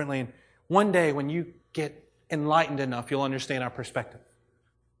Himself differently. And one day when you get enlightened enough, you'll understand our perspective.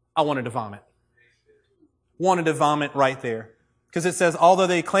 I wanted to vomit. Wanted to vomit right there. Because it says, although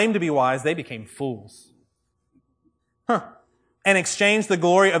they claimed to be wise, they became fools. And exchanged the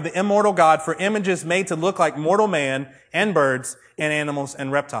glory of the immortal God for images made to look like mortal man and birds and animals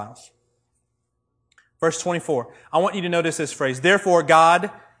and reptiles. Verse 24. I want you to notice this phrase. Therefore,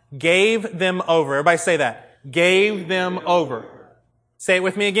 God gave them over. Everybody say that. Gave them over. Say it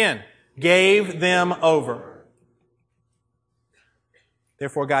with me again. Gave them over.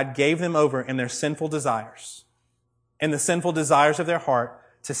 Therefore, God gave them over in their sinful desires, in the sinful desires of their heart,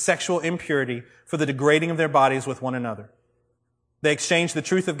 to sexual impurity for the degrading of their bodies with one another. They exchanged the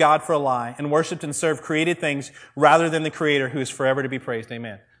truth of God for a lie and worshipped and served created things rather than the Creator who is forever to be praised.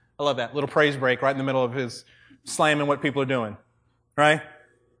 Amen. I love that little praise break right in the middle of his slamming what people are doing. Right?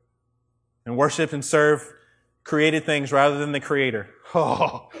 and worship and serve created things rather than the Creator.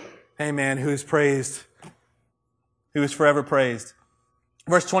 Oh, amen. Who is praised? Who is forever praised?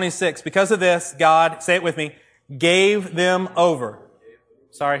 Verse 26, because of this, God, say it with me, gave them over.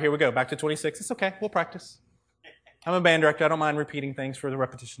 Sorry, here we go. Back to 26. It's okay. We'll practice. I'm a band director. I don't mind repeating things for the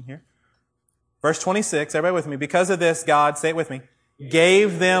repetition here. Verse 26, everybody with me. Because of this, God, say it with me,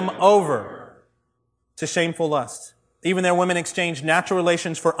 gave them over to shameful lust. Even their women exchanged natural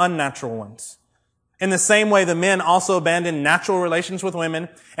relations for unnatural ones. In the same way, the men also abandoned natural relations with women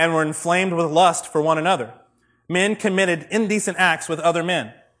and were inflamed with lust for one another. Men committed indecent acts with other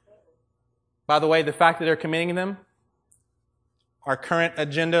men. By the way, the fact that they're committing them, our current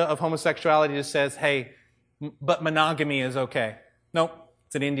agenda of homosexuality just says, hey, but monogamy is okay. Nope,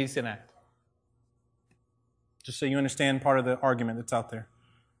 it's an indecent act. Just so you understand part of the argument that's out there.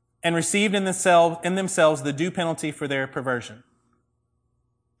 And received in themselves the due penalty for their perversion.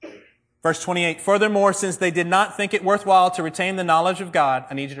 Verse 28, furthermore, since they did not think it worthwhile to retain the knowledge of God,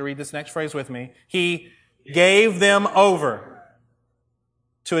 I need you to read this next phrase with me, He gave them over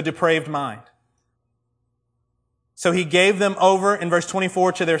to a depraved mind. So He gave them over, in verse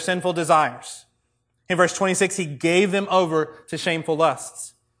 24, to their sinful desires. In verse 26, He gave them over to shameful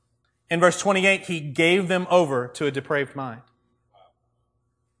lusts. In verse 28, He gave them over to a depraved mind.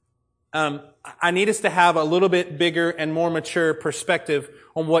 I need us to have a little bit bigger and more mature perspective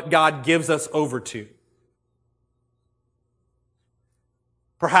on what God gives us over to.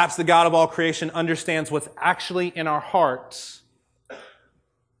 Perhaps the God of all creation understands what's actually in our hearts.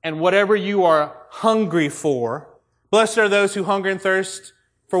 And whatever you are hungry for, blessed are those who hunger and thirst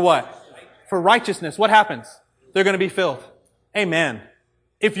for what? For righteousness. What happens? They're going to be filled. Amen.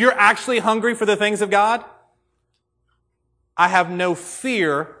 If you're actually hungry for the things of God, I have no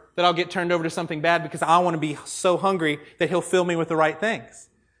fear that I'll get turned over to something bad because I want to be so hungry that He'll fill me with the right things.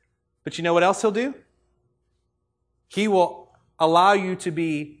 But you know what else He'll do? He will allow you to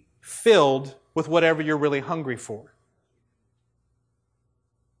be filled with whatever you're really hungry for.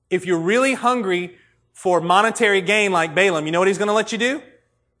 If you're really hungry for monetary gain like Balaam, you know what he's going to let you do?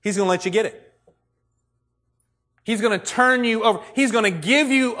 He's going to let you get it. He's going to turn you over. He's going to give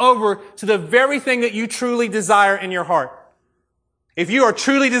you over to the very thing that you truly desire in your heart. If you are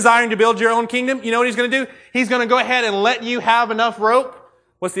truly desiring to build your own kingdom, you know what He's going to do? He's going to go ahead and let you have enough rope.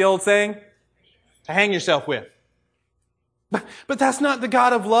 What's the old saying? To hang yourself with. But that's not the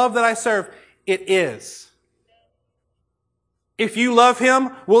God of love that I serve. It is. If you love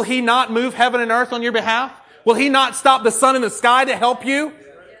Him, will He not move heaven and earth on your behalf? Will He not stop the sun in the sky to help you?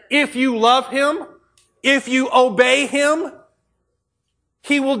 If you love Him, if you obey Him,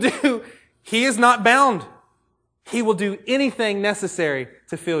 He will do. He is not bound. He will do anything necessary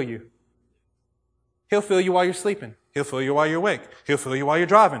to fill you. He'll fill you while you're sleeping. He'll fill you while you're awake. He'll fill you while you're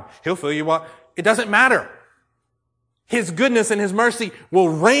driving. He'll fill you while... It doesn't matter. His goodness and His mercy will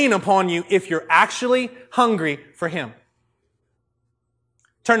rain upon you if you're actually hungry for Him.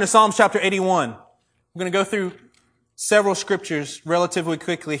 Turn to Psalms chapter 81. I'm going to go through several scriptures relatively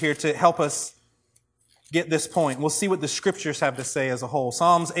quickly here to help us get this point. We'll see what the scriptures have to say as a whole.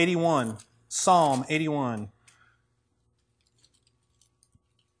 Psalms 81. Psalm 81.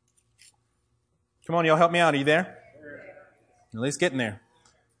 Come on, y'all help me out. Are you there? At least getting there.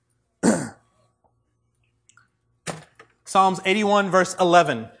 Psalms 81 verse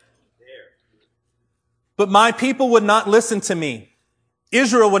 11. But my people would not listen to me.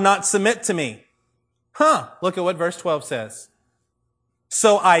 Israel would not submit to me. Look at what verse 12 says.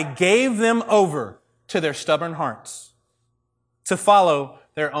 So I gave them over to their stubborn hearts to follow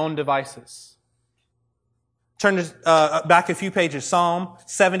their own devices. Turn to, back a few pages. Psalm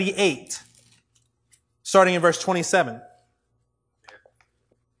 78. Starting in verse 27.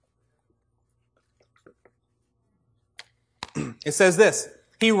 It says this,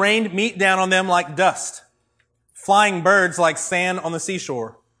 He rained meat down on them like dust, flying birds like sand on the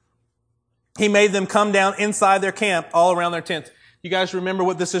seashore. He made them come down inside their camp, all around their tents. You guys remember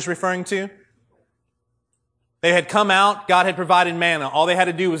what this is referring to? They had come out, God had provided manna. All they had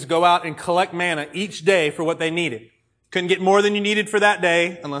to do was go out and collect manna each day for what they needed. Couldn't get more than you needed for that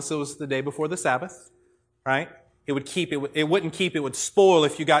day, unless it was the day before the Sabbath, right? It wouldn't keep, it would spoil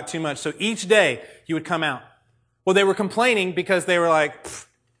if you got too much. So each day you would come out. Well, they were complaining because they were like,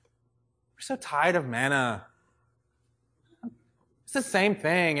 we're so tired of manna. It's the same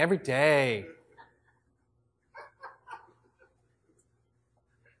thing every day.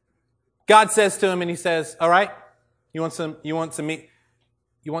 God says to him, and He says, all right, you want some meat?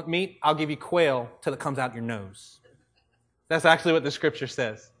 You want meat? I'll give you quail till it comes out your nose. That's actually what the scripture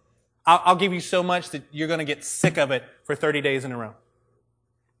says. I'll give you so much that you're going to get sick of it for 30 days in a row.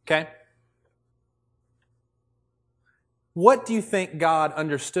 Okay? What do you think God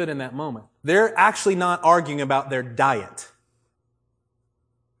understood in that moment? They're actually not arguing about their diet.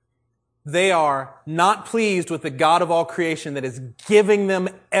 They are not pleased with the God of all creation that is giving them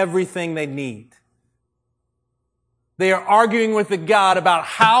everything they need. They are arguing with the God about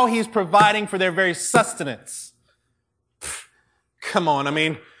how He's providing for their very sustenance. Come on, I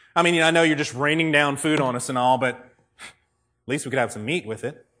mean, I know you're just raining down food on us and all, but at least we could have some meat with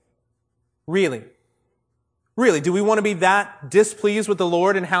it. Really? Really, do we want to be that displeased with the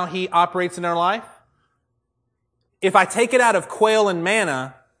Lord and how He operates in our life? If I take it out of quail and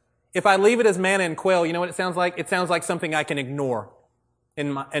manna, if I leave it as manna and quail, you know what it sounds like? It sounds like something I can ignore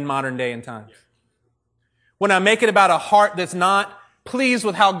in modern day and times. When I make it about a heart that's not pleased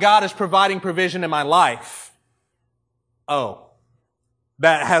with how God is providing provision in my life,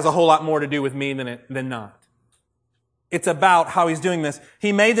 that has a whole lot more to do with me than not. It's about how He's doing this.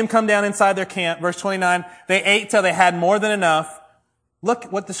 He made them come down inside their camp. Verse 29, they ate till they had more than enough.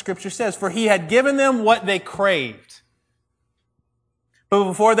 Look what the Scripture says. For He had given them what they craved. But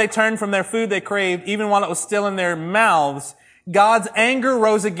before they turned from their food they craved, even while it was still in their mouths, God's anger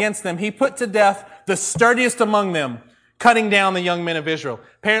rose against them. He put to death the sturdiest among them, cutting down the young men of Israel.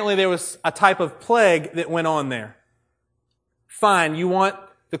 Apparently there was a type of plague that went on there. Fine, you want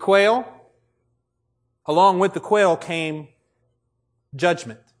the quail? Along with the quail came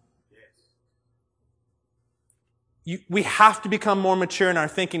judgment. We have to become more mature in our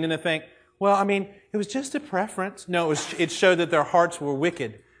thinking and to think, it was just a preference. No, it showed that their hearts were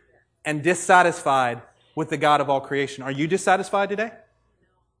wicked and dissatisfied with the God of all creation. Are you dissatisfied today?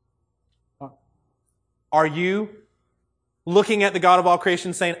 Are you looking at the God of all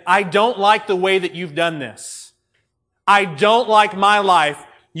creation saying, I don't like the way that you've done this. I don't like my life.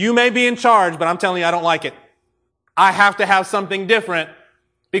 You may be in charge, but I'm telling you, I don't like it. I have to have something different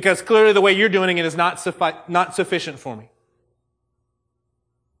because clearly the way you're doing it is not sufficient for me.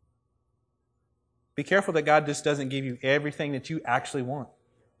 Be careful that God just doesn't give you everything that you actually want.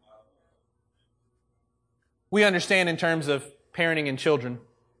 We understand in terms of parenting and children.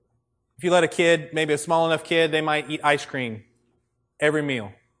 If you let a kid, maybe a small enough kid, they might eat ice cream every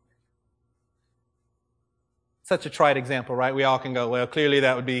meal. Such a trite example, right? We all can go, well, clearly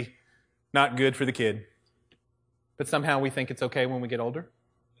that would be not good for the kid. But somehow we think it's okay when we get older.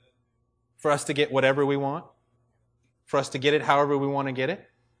 For us to get whatever we want. For us to get it however we want to get it.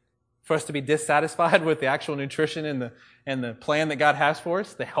 For us to be dissatisfied with the actual nutrition and the plan that God has for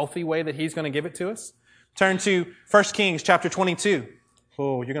us. The healthy way that He's going to give it to us. Turn to 1 Kings chapter 22.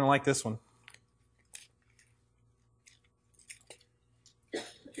 Oh, you're going to like this one.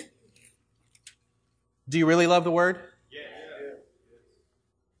 Do you really love the Word? Yeah.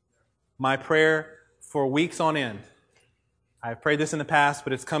 My prayer for weeks on end. I've prayed this in the past,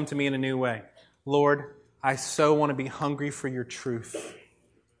 but it's come to me in a new way. Lord, I so want to be hungry for your truth.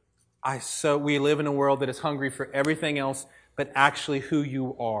 We live in a world that is hungry for everything else, but actually who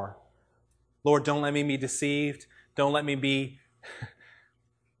you are. Lord, don't let me be deceived. Don't let me be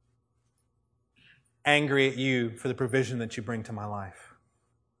angry at you for the provision that you bring to my life.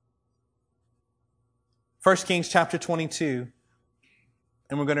 1 Kings chapter 22,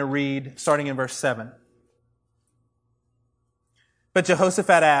 and we're going to read starting in verse 7. But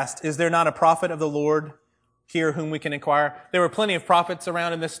Jehoshaphat asked, is there not a prophet of the Lord here whom we can inquire? There were plenty of prophets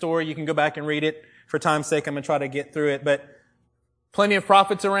around in this story. You can go back and read it. For time's sake, I'm going to try to get through it. But plenty of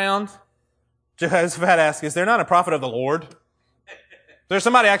prophets around. Jehoshaphat asked, is there not a prophet of the Lord? There's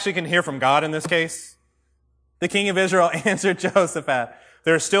somebody actually can hear from God in this case. The king of Israel answered Jehoshaphat,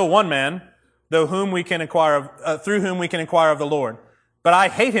 there is still one man, through whom we can inquire of the Lord. But I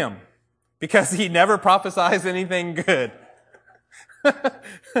hate him, because he never prophesies anything good.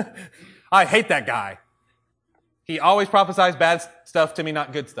 I hate that guy. He always prophesies bad stuff to me,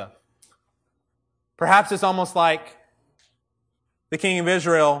 not good stuff. Perhaps it's almost like the king of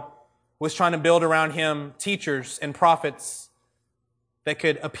Israel was trying to build around him teachers and prophets that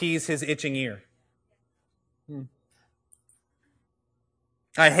could appease his itching ear.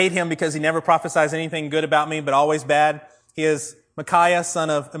 I hate him because he never prophesies anything good about me, but always bad. He is Micaiah, son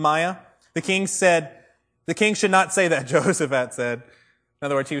of Amiah. The king should not say that, Jehoshaphat said. In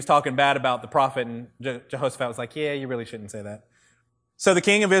other words, he was talking bad about the prophet, and Jehoshaphat was like, yeah, you really shouldn't say that. So the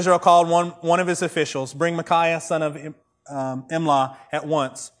king of Israel called one of his officials, bring Micaiah, son of Imlah, at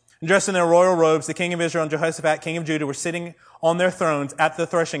once. Dressed in their royal robes, the king of Israel and Jehoshaphat, king of Judah, were sitting on their thrones at the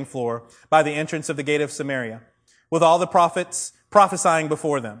threshing floor by the entrance of the gate of Samaria, with all the prophets prophesying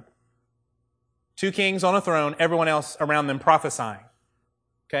before them. Two kings on a throne, everyone else around them prophesying.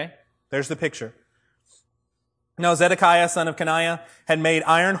 Okay? There's the picture. Now Zedekiah, son of Kenaiah, had made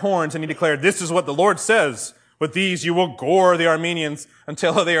iron horns, and he declared, this is what the Lord says. With these you will gore the Armenians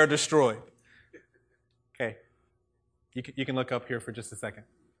until they are destroyed. Okay. You can look up here for just a second.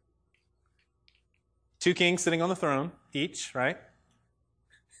 2 kings sitting on the throne, each, right?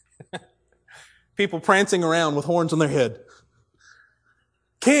 People prancing around with horns on their head.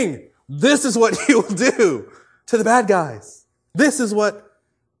 King, this is what you will do to the bad guys. This is what...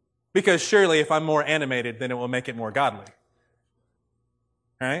 Because surely if I'm more animated, then it will make it more godly.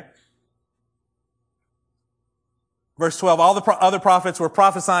 Right? Verse 12, all the other prophets were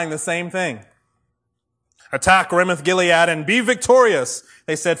prophesying the same thing. Attack Ramoth Gilead and be victorious.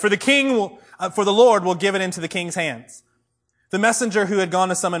 They said, for the Lord will give it into the king's hands. The messenger who had gone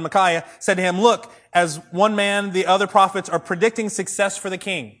to summon Micaiah said to him, look, as one man, the other prophets are predicting success for the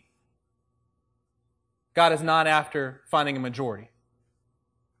king. God is not after finding a majority.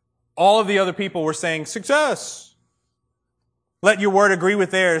 All of the other people were saying, success. Let your word agree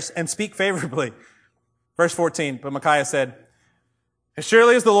with theirs and speak favorably. Verse 14, but Micaiah said, as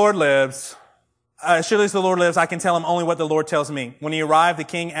surely as the Lord lives, I can tell him only what the Lord tells me. When he arrived, the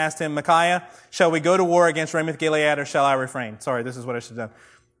king asked him, Micaiah, shall we go to war against Ramoth Gilead or shall I refrain? Sorry, this is what I should have done.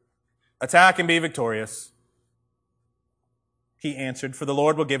 Attack and be victorious. He answered, for the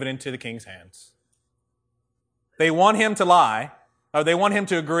Lord will give it into the king's hands. They want him to lie, or they want him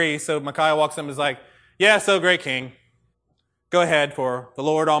to agree, so Micaiah walks up and is like, yeah, so great king. Go ahead, for the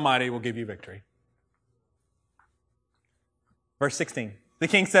Lord Almighty will give you victory. Verse 16, the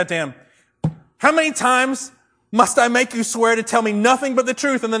king said to him, how many times must I make you swear to tell me nothing but the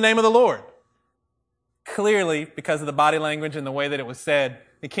truth in the name of the Lord? Clearly, because of the body language and the way that it was said,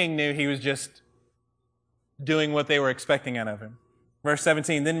 the king knew he was just doing what they were expecting out of him. Verse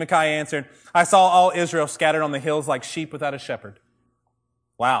 17, then Micaiah answered, I saw all Israel scattered on the hills like sheep without a shepherd.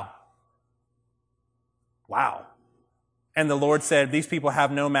 Wow. Wow. And the Lord said, these people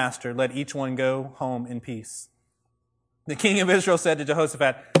have no master. Let each one go home in peace. The king of Israel said to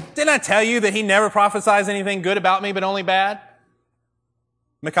Jehoshaphat, didn't I tell you that he never prophesies anything good about me, but only bad?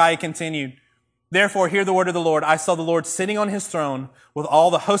 Micaiah continued, therefore hear the word of the Lord. I saw the Lord sitting on his throne with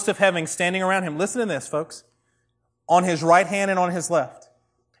all the host of heaven standing around him. Listen to this, folks. On his right hand and on his left.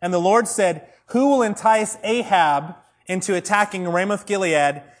 And the Lord said, who will entice Ahab into attacking Ramoth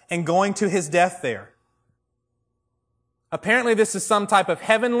Gilead and going to his death there? Apparently this is some type of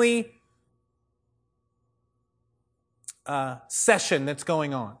heavenly session that's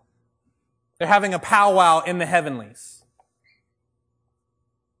going on. They're having a powwow in the heavenlies.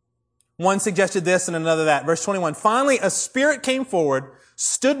 One suggested this and another that. Verse 21, finally a spirit came forward,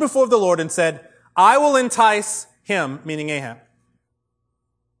 stood before the Lord and said, I will entice him, meaning Ahab.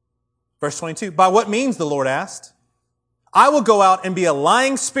 Verse 22, by what means, the Lord asked. I will go out and be a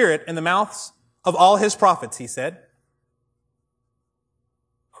lying spirit in the mouths of all his prophets, he said.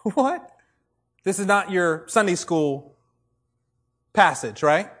 What? This is not your Sunday school passage,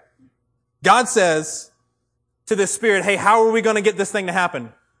 right? God says to this spirit, hey, how are we going to get this thing to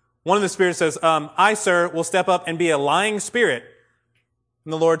happen? One of the spirits says, I, sir, will step up and be a lying spirit.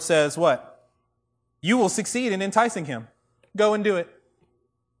 And the Lord says, what? You will succeed in enticing him. Go and do it.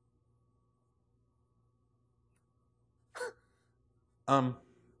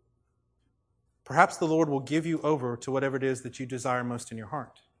 Perhaps the Lord will give you over to whatever it is that you desire most in your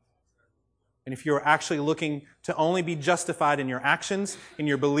heart. And if you're actually looking to only be justified in your actions, in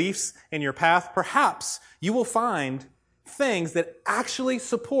your beliefs, in your path, perhaps you will find things that actually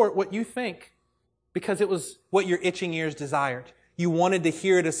support what you think because it was what your itching ears desired. You wanted to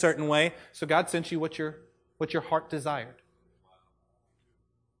hear it a certain way, so God sent you what your heart desired.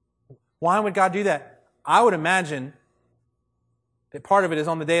 Why would God do that? I would imagine that part of it is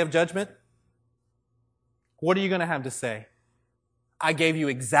on the day of judgment. What are you going to have to say? I gave you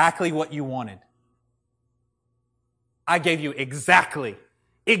exactly what you wanted. I gave you exactly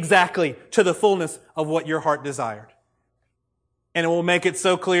to the fullness of what your heart desired. And it will make it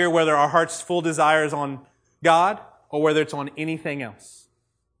so clear whether our heart's full desire is on God or whether it's on anything else.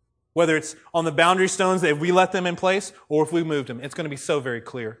 Whether it's on the boundary stones that if we let them in place or if we moved them. It's going to be so very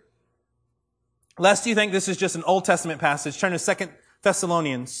clear. Lest you think this is just an Old Testament passage, turn to 2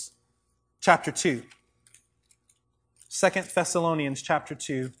 Thessalonians chapter 2. 2 Thessalonians chapter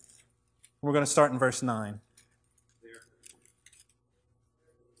 2. We're going to start in verse 9.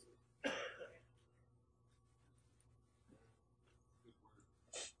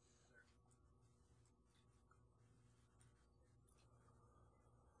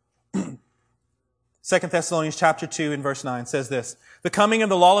 Second Thessalonians chapter 2 and verse 9 says this, the coming of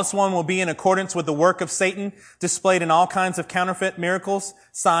the lawless one will be in accordance with the work of Satan, displayed in all kinds of counterfeit miracles,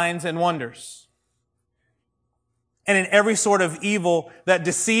 signs, and wonders, and in every sort of evil that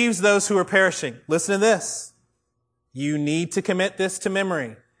deceives those who are perishing. Listen to this. You need to commit this to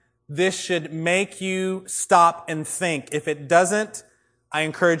memory. This should make you stop and think. If it doesn't, I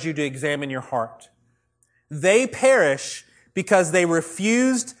encourage you to examine your heart. They perish because they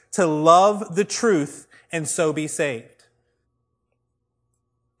refused to love the truth and so be saved.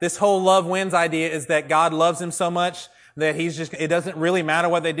 This whole love wins idea is that God loves them so much that it doesn't really matter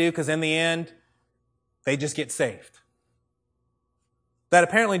what they do because in the end, they just get saved. That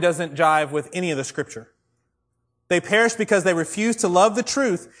apparently doesn't jive with any of the Scripture. They perish because they refuse to love the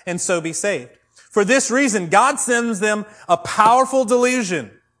truth and so be saved. For this reason, God sends them a powerful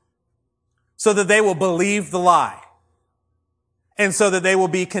delusion so that they will believe the lie and so that they will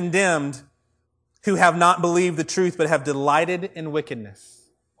be condemned who have not believed the truth but have delighted in wickedness.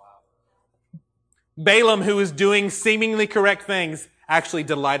 Balaam, who was doing seemingly correct things, actually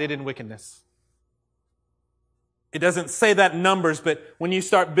delighted in wickedness. It doesn't say that in Numbers, but when you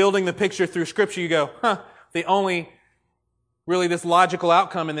start building the picture through Scripture, you go, the only really this logical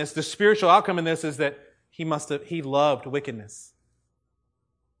outcome in this, the spiritual outcome in this is that he loved wickedness.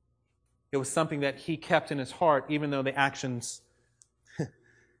 It was something that he kept in his heart, even though the actions,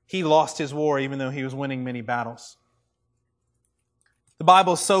 he lost his war, even though he was winning many battles. The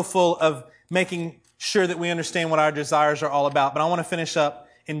Bible is so full of making sure that we understand what our desires are all about, but I want to finish up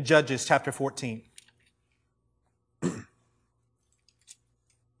in Judges chapter 14.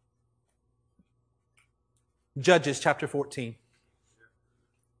 Judges chapter 14.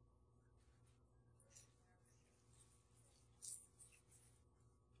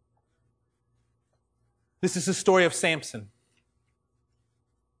 This is the story of Samson.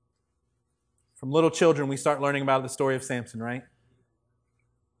 From little children, we start learning about the story of Samson, right?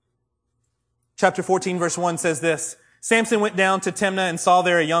 Chapter 14, verse 1 says this: Samson went down to Timnah and saw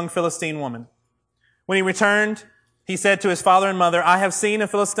there a young Philistine woman. When he returned, he said to his father and mother, I have seen a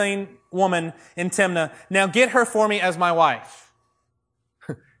Philistine woman in Timnah. Now get her for me as my wife.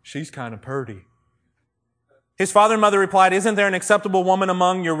 She's kind of purty. His father and mother replied, isn't there an acceptable woman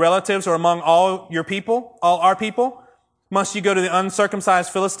among your relatives or among all your people, all our people? Must you go to the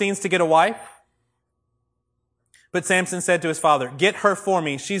uncircumcised Philistines to get a wife? But Samson said to his father, get her for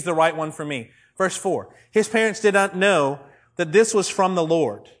me. She's the right one for me. Verse 4, his parents did not know that this was from the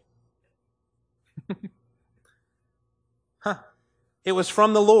Lord. It was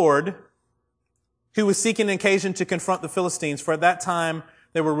from the Lord who was seeking an occasion to confront the Philistines, for at that time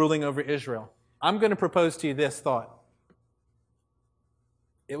they were ruling over Israel. I'm going to propose to you this thought.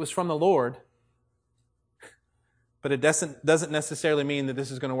 It was from the Lord, but it doesn't necessarily mean that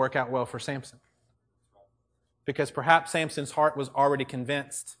this is going to work out well for Samson. Because perhaps Samson's heart was already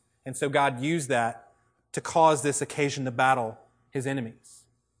convinced, and so God used that to cause this occasion to battle his enemies.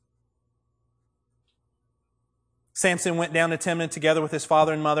 Samson went down to Timnah together with his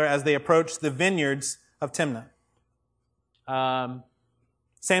father and mother as they approached the vineyards of Timnah.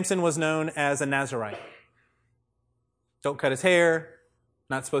 Samson was known as a Nazirite. Don't cut his hair,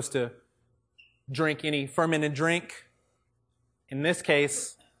 not supposed to drink any fermented drink. In this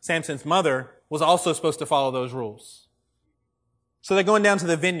case, Samson's mother was also supposed to follow those rules. So they're going down to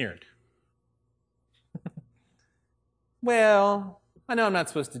the vineyard. Well, I know I'm not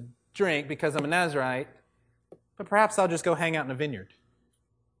supposed to drink because I'm a Nazirite, but perhaps I'll just go hang out in a vineyard.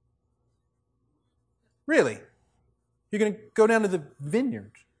 Really? You're going to go down to the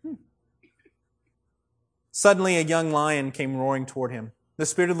vineyard? Suddenly a young lion came roaring toward him. The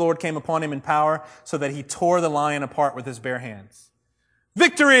Spirit of the Lord came upon him in power so that he tore the lion apart with his bare hands.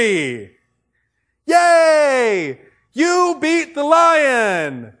 Victory! Yay! You beat the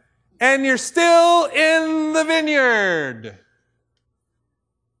lion! And you're still in the vineyard!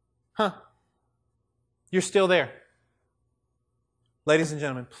 You're still there. Ladies and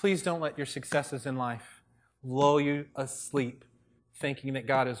gentlemen, please don't let your successes in life lull you asleep thinking that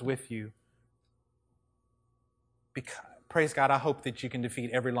God is with you. Because, praise God, I hope that you can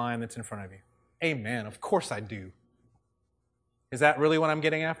defeat every lion that's in front of you. Amen. Of course I do. Is that really what I'm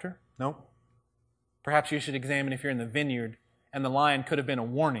getting after? No. Perhaps you should examine if you're in the vineyard and the lion could have been a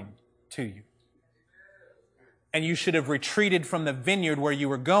warning to you. And you should have retreated from the vineyard where you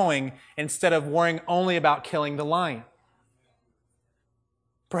were going instead of worrying only about killing the lion.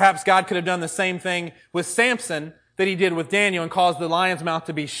 Perhaps God could have done the same thing with Samson that he did with Daniel and caused the lion's mouth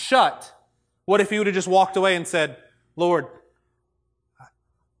to be shut. What if he would have just walked away and said, Lord,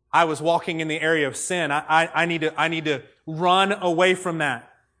 I was walking in the area of sin. I need to run away from that.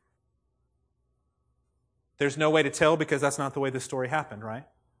 There's no way to tell because that's not the way the story happened, right?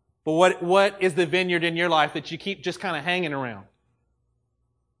 But what is the vineyard in your life that you keep just kind of hanging around?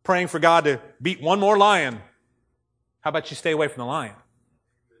 Praying for God to beat one more lion. How about you stay away from the lion?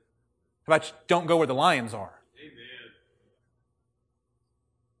 How about you don't go where the lions are? Amen.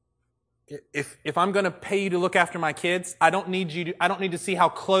 if I'm going to pay you to look after my kids, I don't need to see how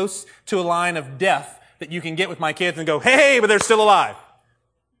close to a line of death that you can get with my kids and go, hey, but they're still alive.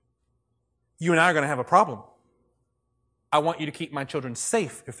 You and I are going to have a problem. I want you to keep my children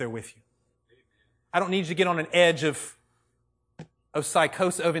safe if they're with you. I don't need you to get on an edge of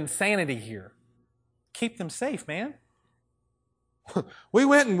psychosis, of insanity here. Keep them safe, man. We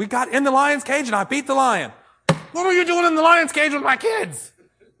went and we got in the lion's cage and I beat the lion. What were you doing in the lion's cage with my kids?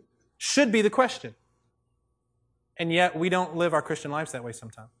 Should be the question. And yet we don't live our Christian lives that way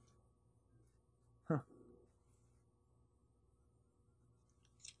sometimes.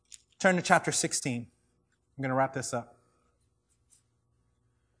 Turn to chapter 16. I'm going to wrap this up.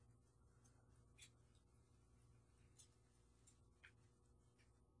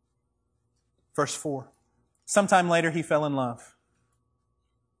 Verse 4. Sometime later he fell in love.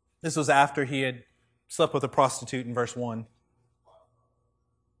 This was after he had slept with a prostitute in verse 1.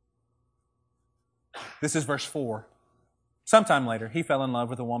 This is verse 4. Sometime later he fell in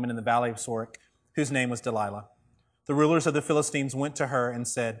love with a woman in the valley of Sorek, whose name was Delilah. The rulers of the Philistines went to her and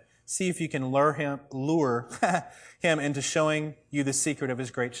said, see if you can lure him into showing you the secret of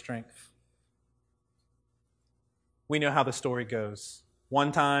his great strength. We know how the story goes.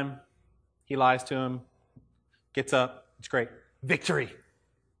 One time, he lies to him, gets up, it's great. Victory.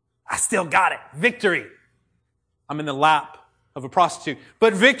 I still got it. Victory. I'm in the lap of a prostitute,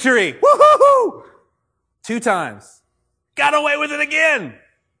 but victory. Woo-hoo-hoo! 2 times. Got away with it again.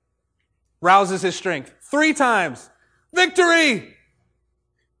 Rouses his strength. 3 times. Victory.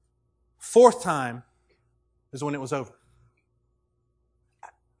 4th time is when it was over.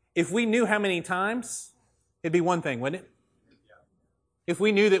 If we knew how many times, it'd be one thing, wouldn't it? If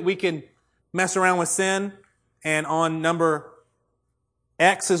we knew that we could mess around with sin and on number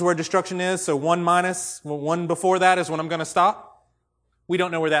X is where destruction is, so 1 minus, 1 before that is when I'm going to stop. We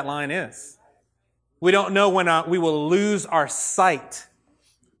don't know where that line is. We don't know when we will lose our sight.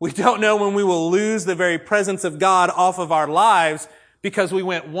 We don't know when we will lose the very presence of God off of our lives because we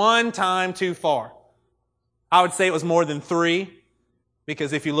went 1 time too far. I would say it was more than 3,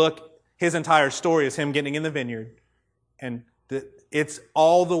 because if you look, his entire story is him getting in the vineyard. And it's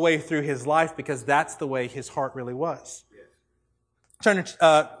all the way through his life because that's the way his heart really was. Turn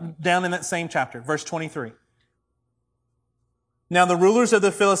down in that same chapter, verse 23. Now the rulers of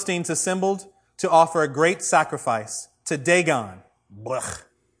the Philistines assembled to offer a great sacrifice to Dagon,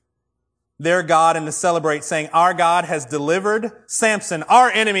 their god, and to celebrate, saying, our God has delivered Samson,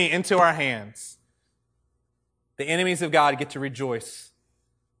 our enemy, into our hands. The enemies of God get to rejoice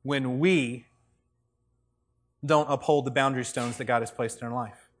when we don't uphold the boundary stones that God has placed in our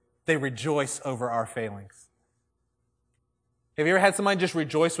life. They rejoice over our failings. Have you ever had somebody just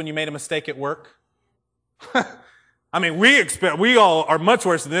rejoice when you made a mistake at work? I mean, we all are much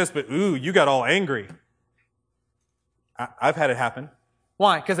worse than this, but ooh, you got all angry. I've had it happen.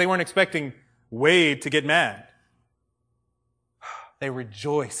 Why? Because they weren't expecting Wade to get mad. They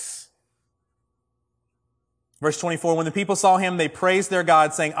rejoice. Verse 24, when the people saw him, they praised their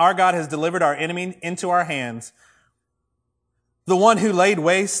God, saying, our God has delivered our enemy into our hands, the one who laid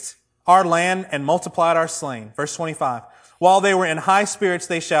waste our land and multiplied our slain. Verse 25, while they were in high spirits,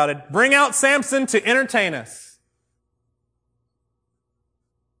 they shouted, bring out Samson to entertain us.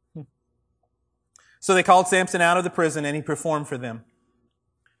 So they called Samson out of the prison, and he performed for them.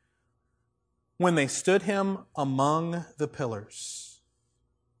 When they stood him among the pillars,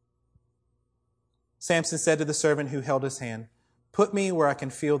 Samson said to the servant who held his hand, put me where I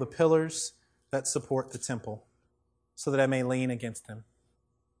can feel the pillars that support the temple, so that I may lean against them.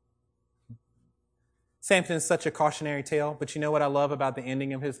 Samson is such a cautionary tale, but you know what I love about the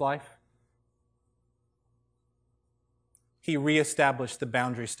ending of his life? He reestablished the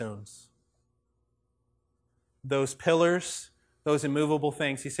boundary stones. Those pillars, those immovable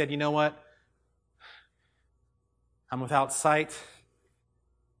things. He said, you know what? I'm without sight.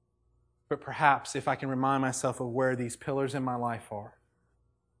 But perhaps if I can remind myself of where these pillars in my life are,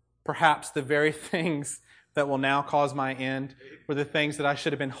 perhaps the very things that will now cause my end were the things that I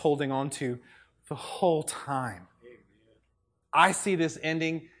should have been holding on to the whole time. I see this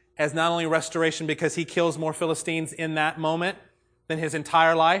ending as not only restoration because he kills more Philistines in that moment than his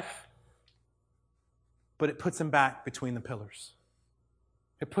entire life, but it puts him back between the pillars.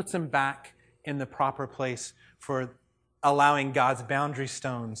 It puts him back in the proper place for allowing God's boundary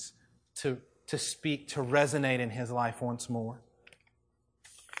stones to speak, to resonate in his life once more.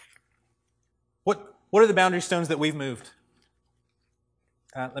 What are the boundary stones that we've moved?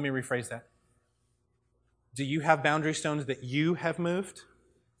 Let me rephrase that. Do you have boundary stones that you have moved?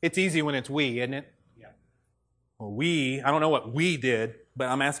 It's easy when it's we, isn't it? Yeah. Well, I don't know what we did. but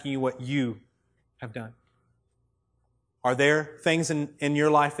I'm asking you what you have done. Are there things in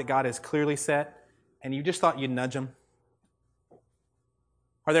your life that God has clearly set and you just thought you'd nudge them?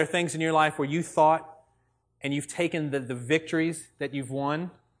 Are there things in your life where you thought and you've taken the victories that you've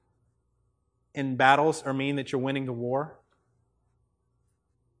won in battles or mean that you're winning the war?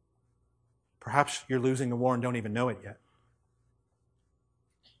 Perhaps you're losing the war and don't even know it yet.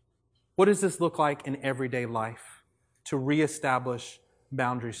 What does this look like in everyday life to reestablish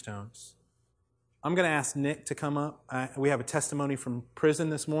boundary stones? I'm going to ask Nick to come up. We have a testimony from prison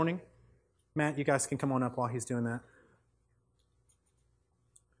this morning. Matt, you guys can come on up while he's doing that.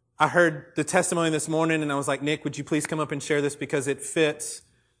 I heard the testimony this morning and I was like, Nick, would you please come up and share this because it fits,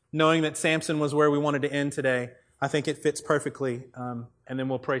 knowing that Samson was where we wanted to end today. I think it fits perfectly, and then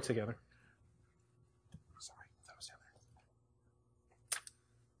we'll pray together. Sorry, that was down there.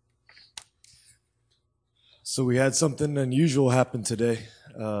 So we had something unusual happen today.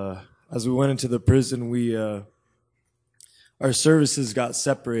 As we went into the prison, our services got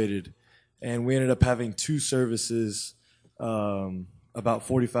separated, and we ended up having two services, about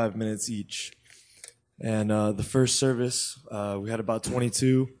 45 minutes each. And the first service, we had about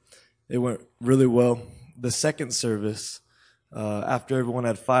 22. It went really well. The second service, after everyone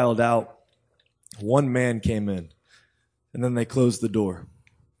had filed out, one man came in, and then they closed the door.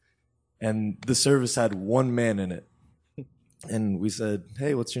 And the service had one man in it. And we said,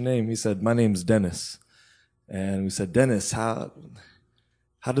 hey, what's your name? He said, my name's Dennis. And we said, Dennis, how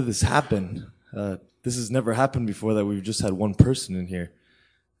did this happen? This has never happened before that we've just had one person in here.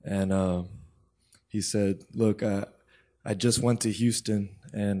 And he said, look, I just went to Houston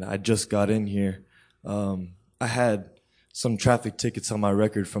and I just got in here. I had some traffic tickets on my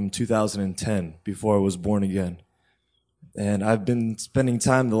record from 2010 before I was born again. And I've been spending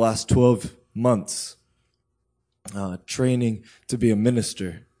time the last 12 months training to be a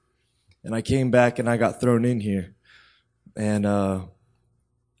minister. And I came back and I got thrown in here. And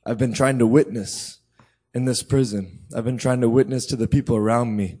I've been trying to witness in this prison. I've been trying to witness to the people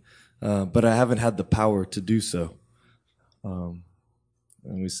around me, but I haven't had the power to do so. And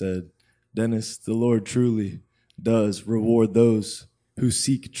we said, Dennis, the Lord truly does reward those who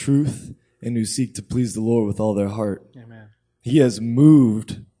seek truth and who seek to please the Lord with all their heart. Amen. He has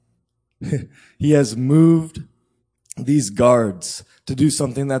moved these guards to do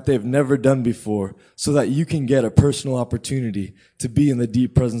something that they've never done before so that you can get a personal opportunity to be in the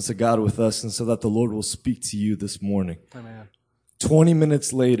deep presence of God with us and so that the Lord will speak to you this morning. Amen. 20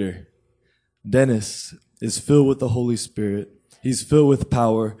 minutes later, Dennis is filled with the Holy Spirit. He's filled with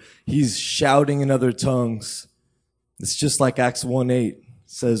power. He's shouting in other tongues. It's just like Acts 1:8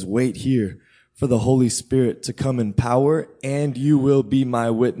 says, wait here for the Holy Spirit to come in power, and you will be my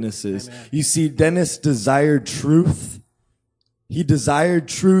witnesses. Amen. You see, Dennis desired truth. He desired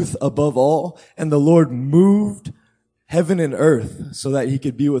truth above all, and the Lord moved heaven and earth so that he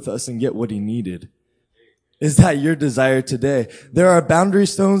could be with us and get what he needed. Is that your desire today? There are boundary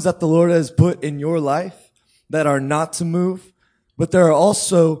stones that the Lord has put in your life that are not to move, but there are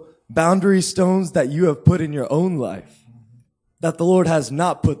also boundary stones that you have put in your own life that the Lord has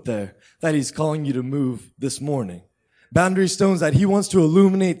not put there, that he's calling you to move this morning. Boundary stones that he wants to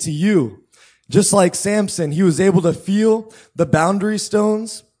illuminate to you. Just like Samson, he was able to feel the boundary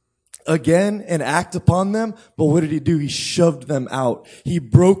stones again and act upon them. But what did he do? He shoved them out. He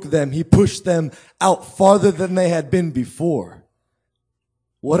broke them. He pushed them out farther than they had been before.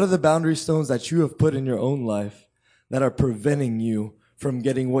 What are the boundary stones that you have put in your own life that are preventing you from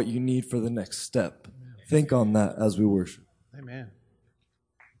getting what you need for the next step? Think on that as we worship. Amen.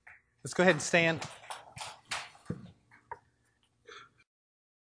 Let's go ahead and stand.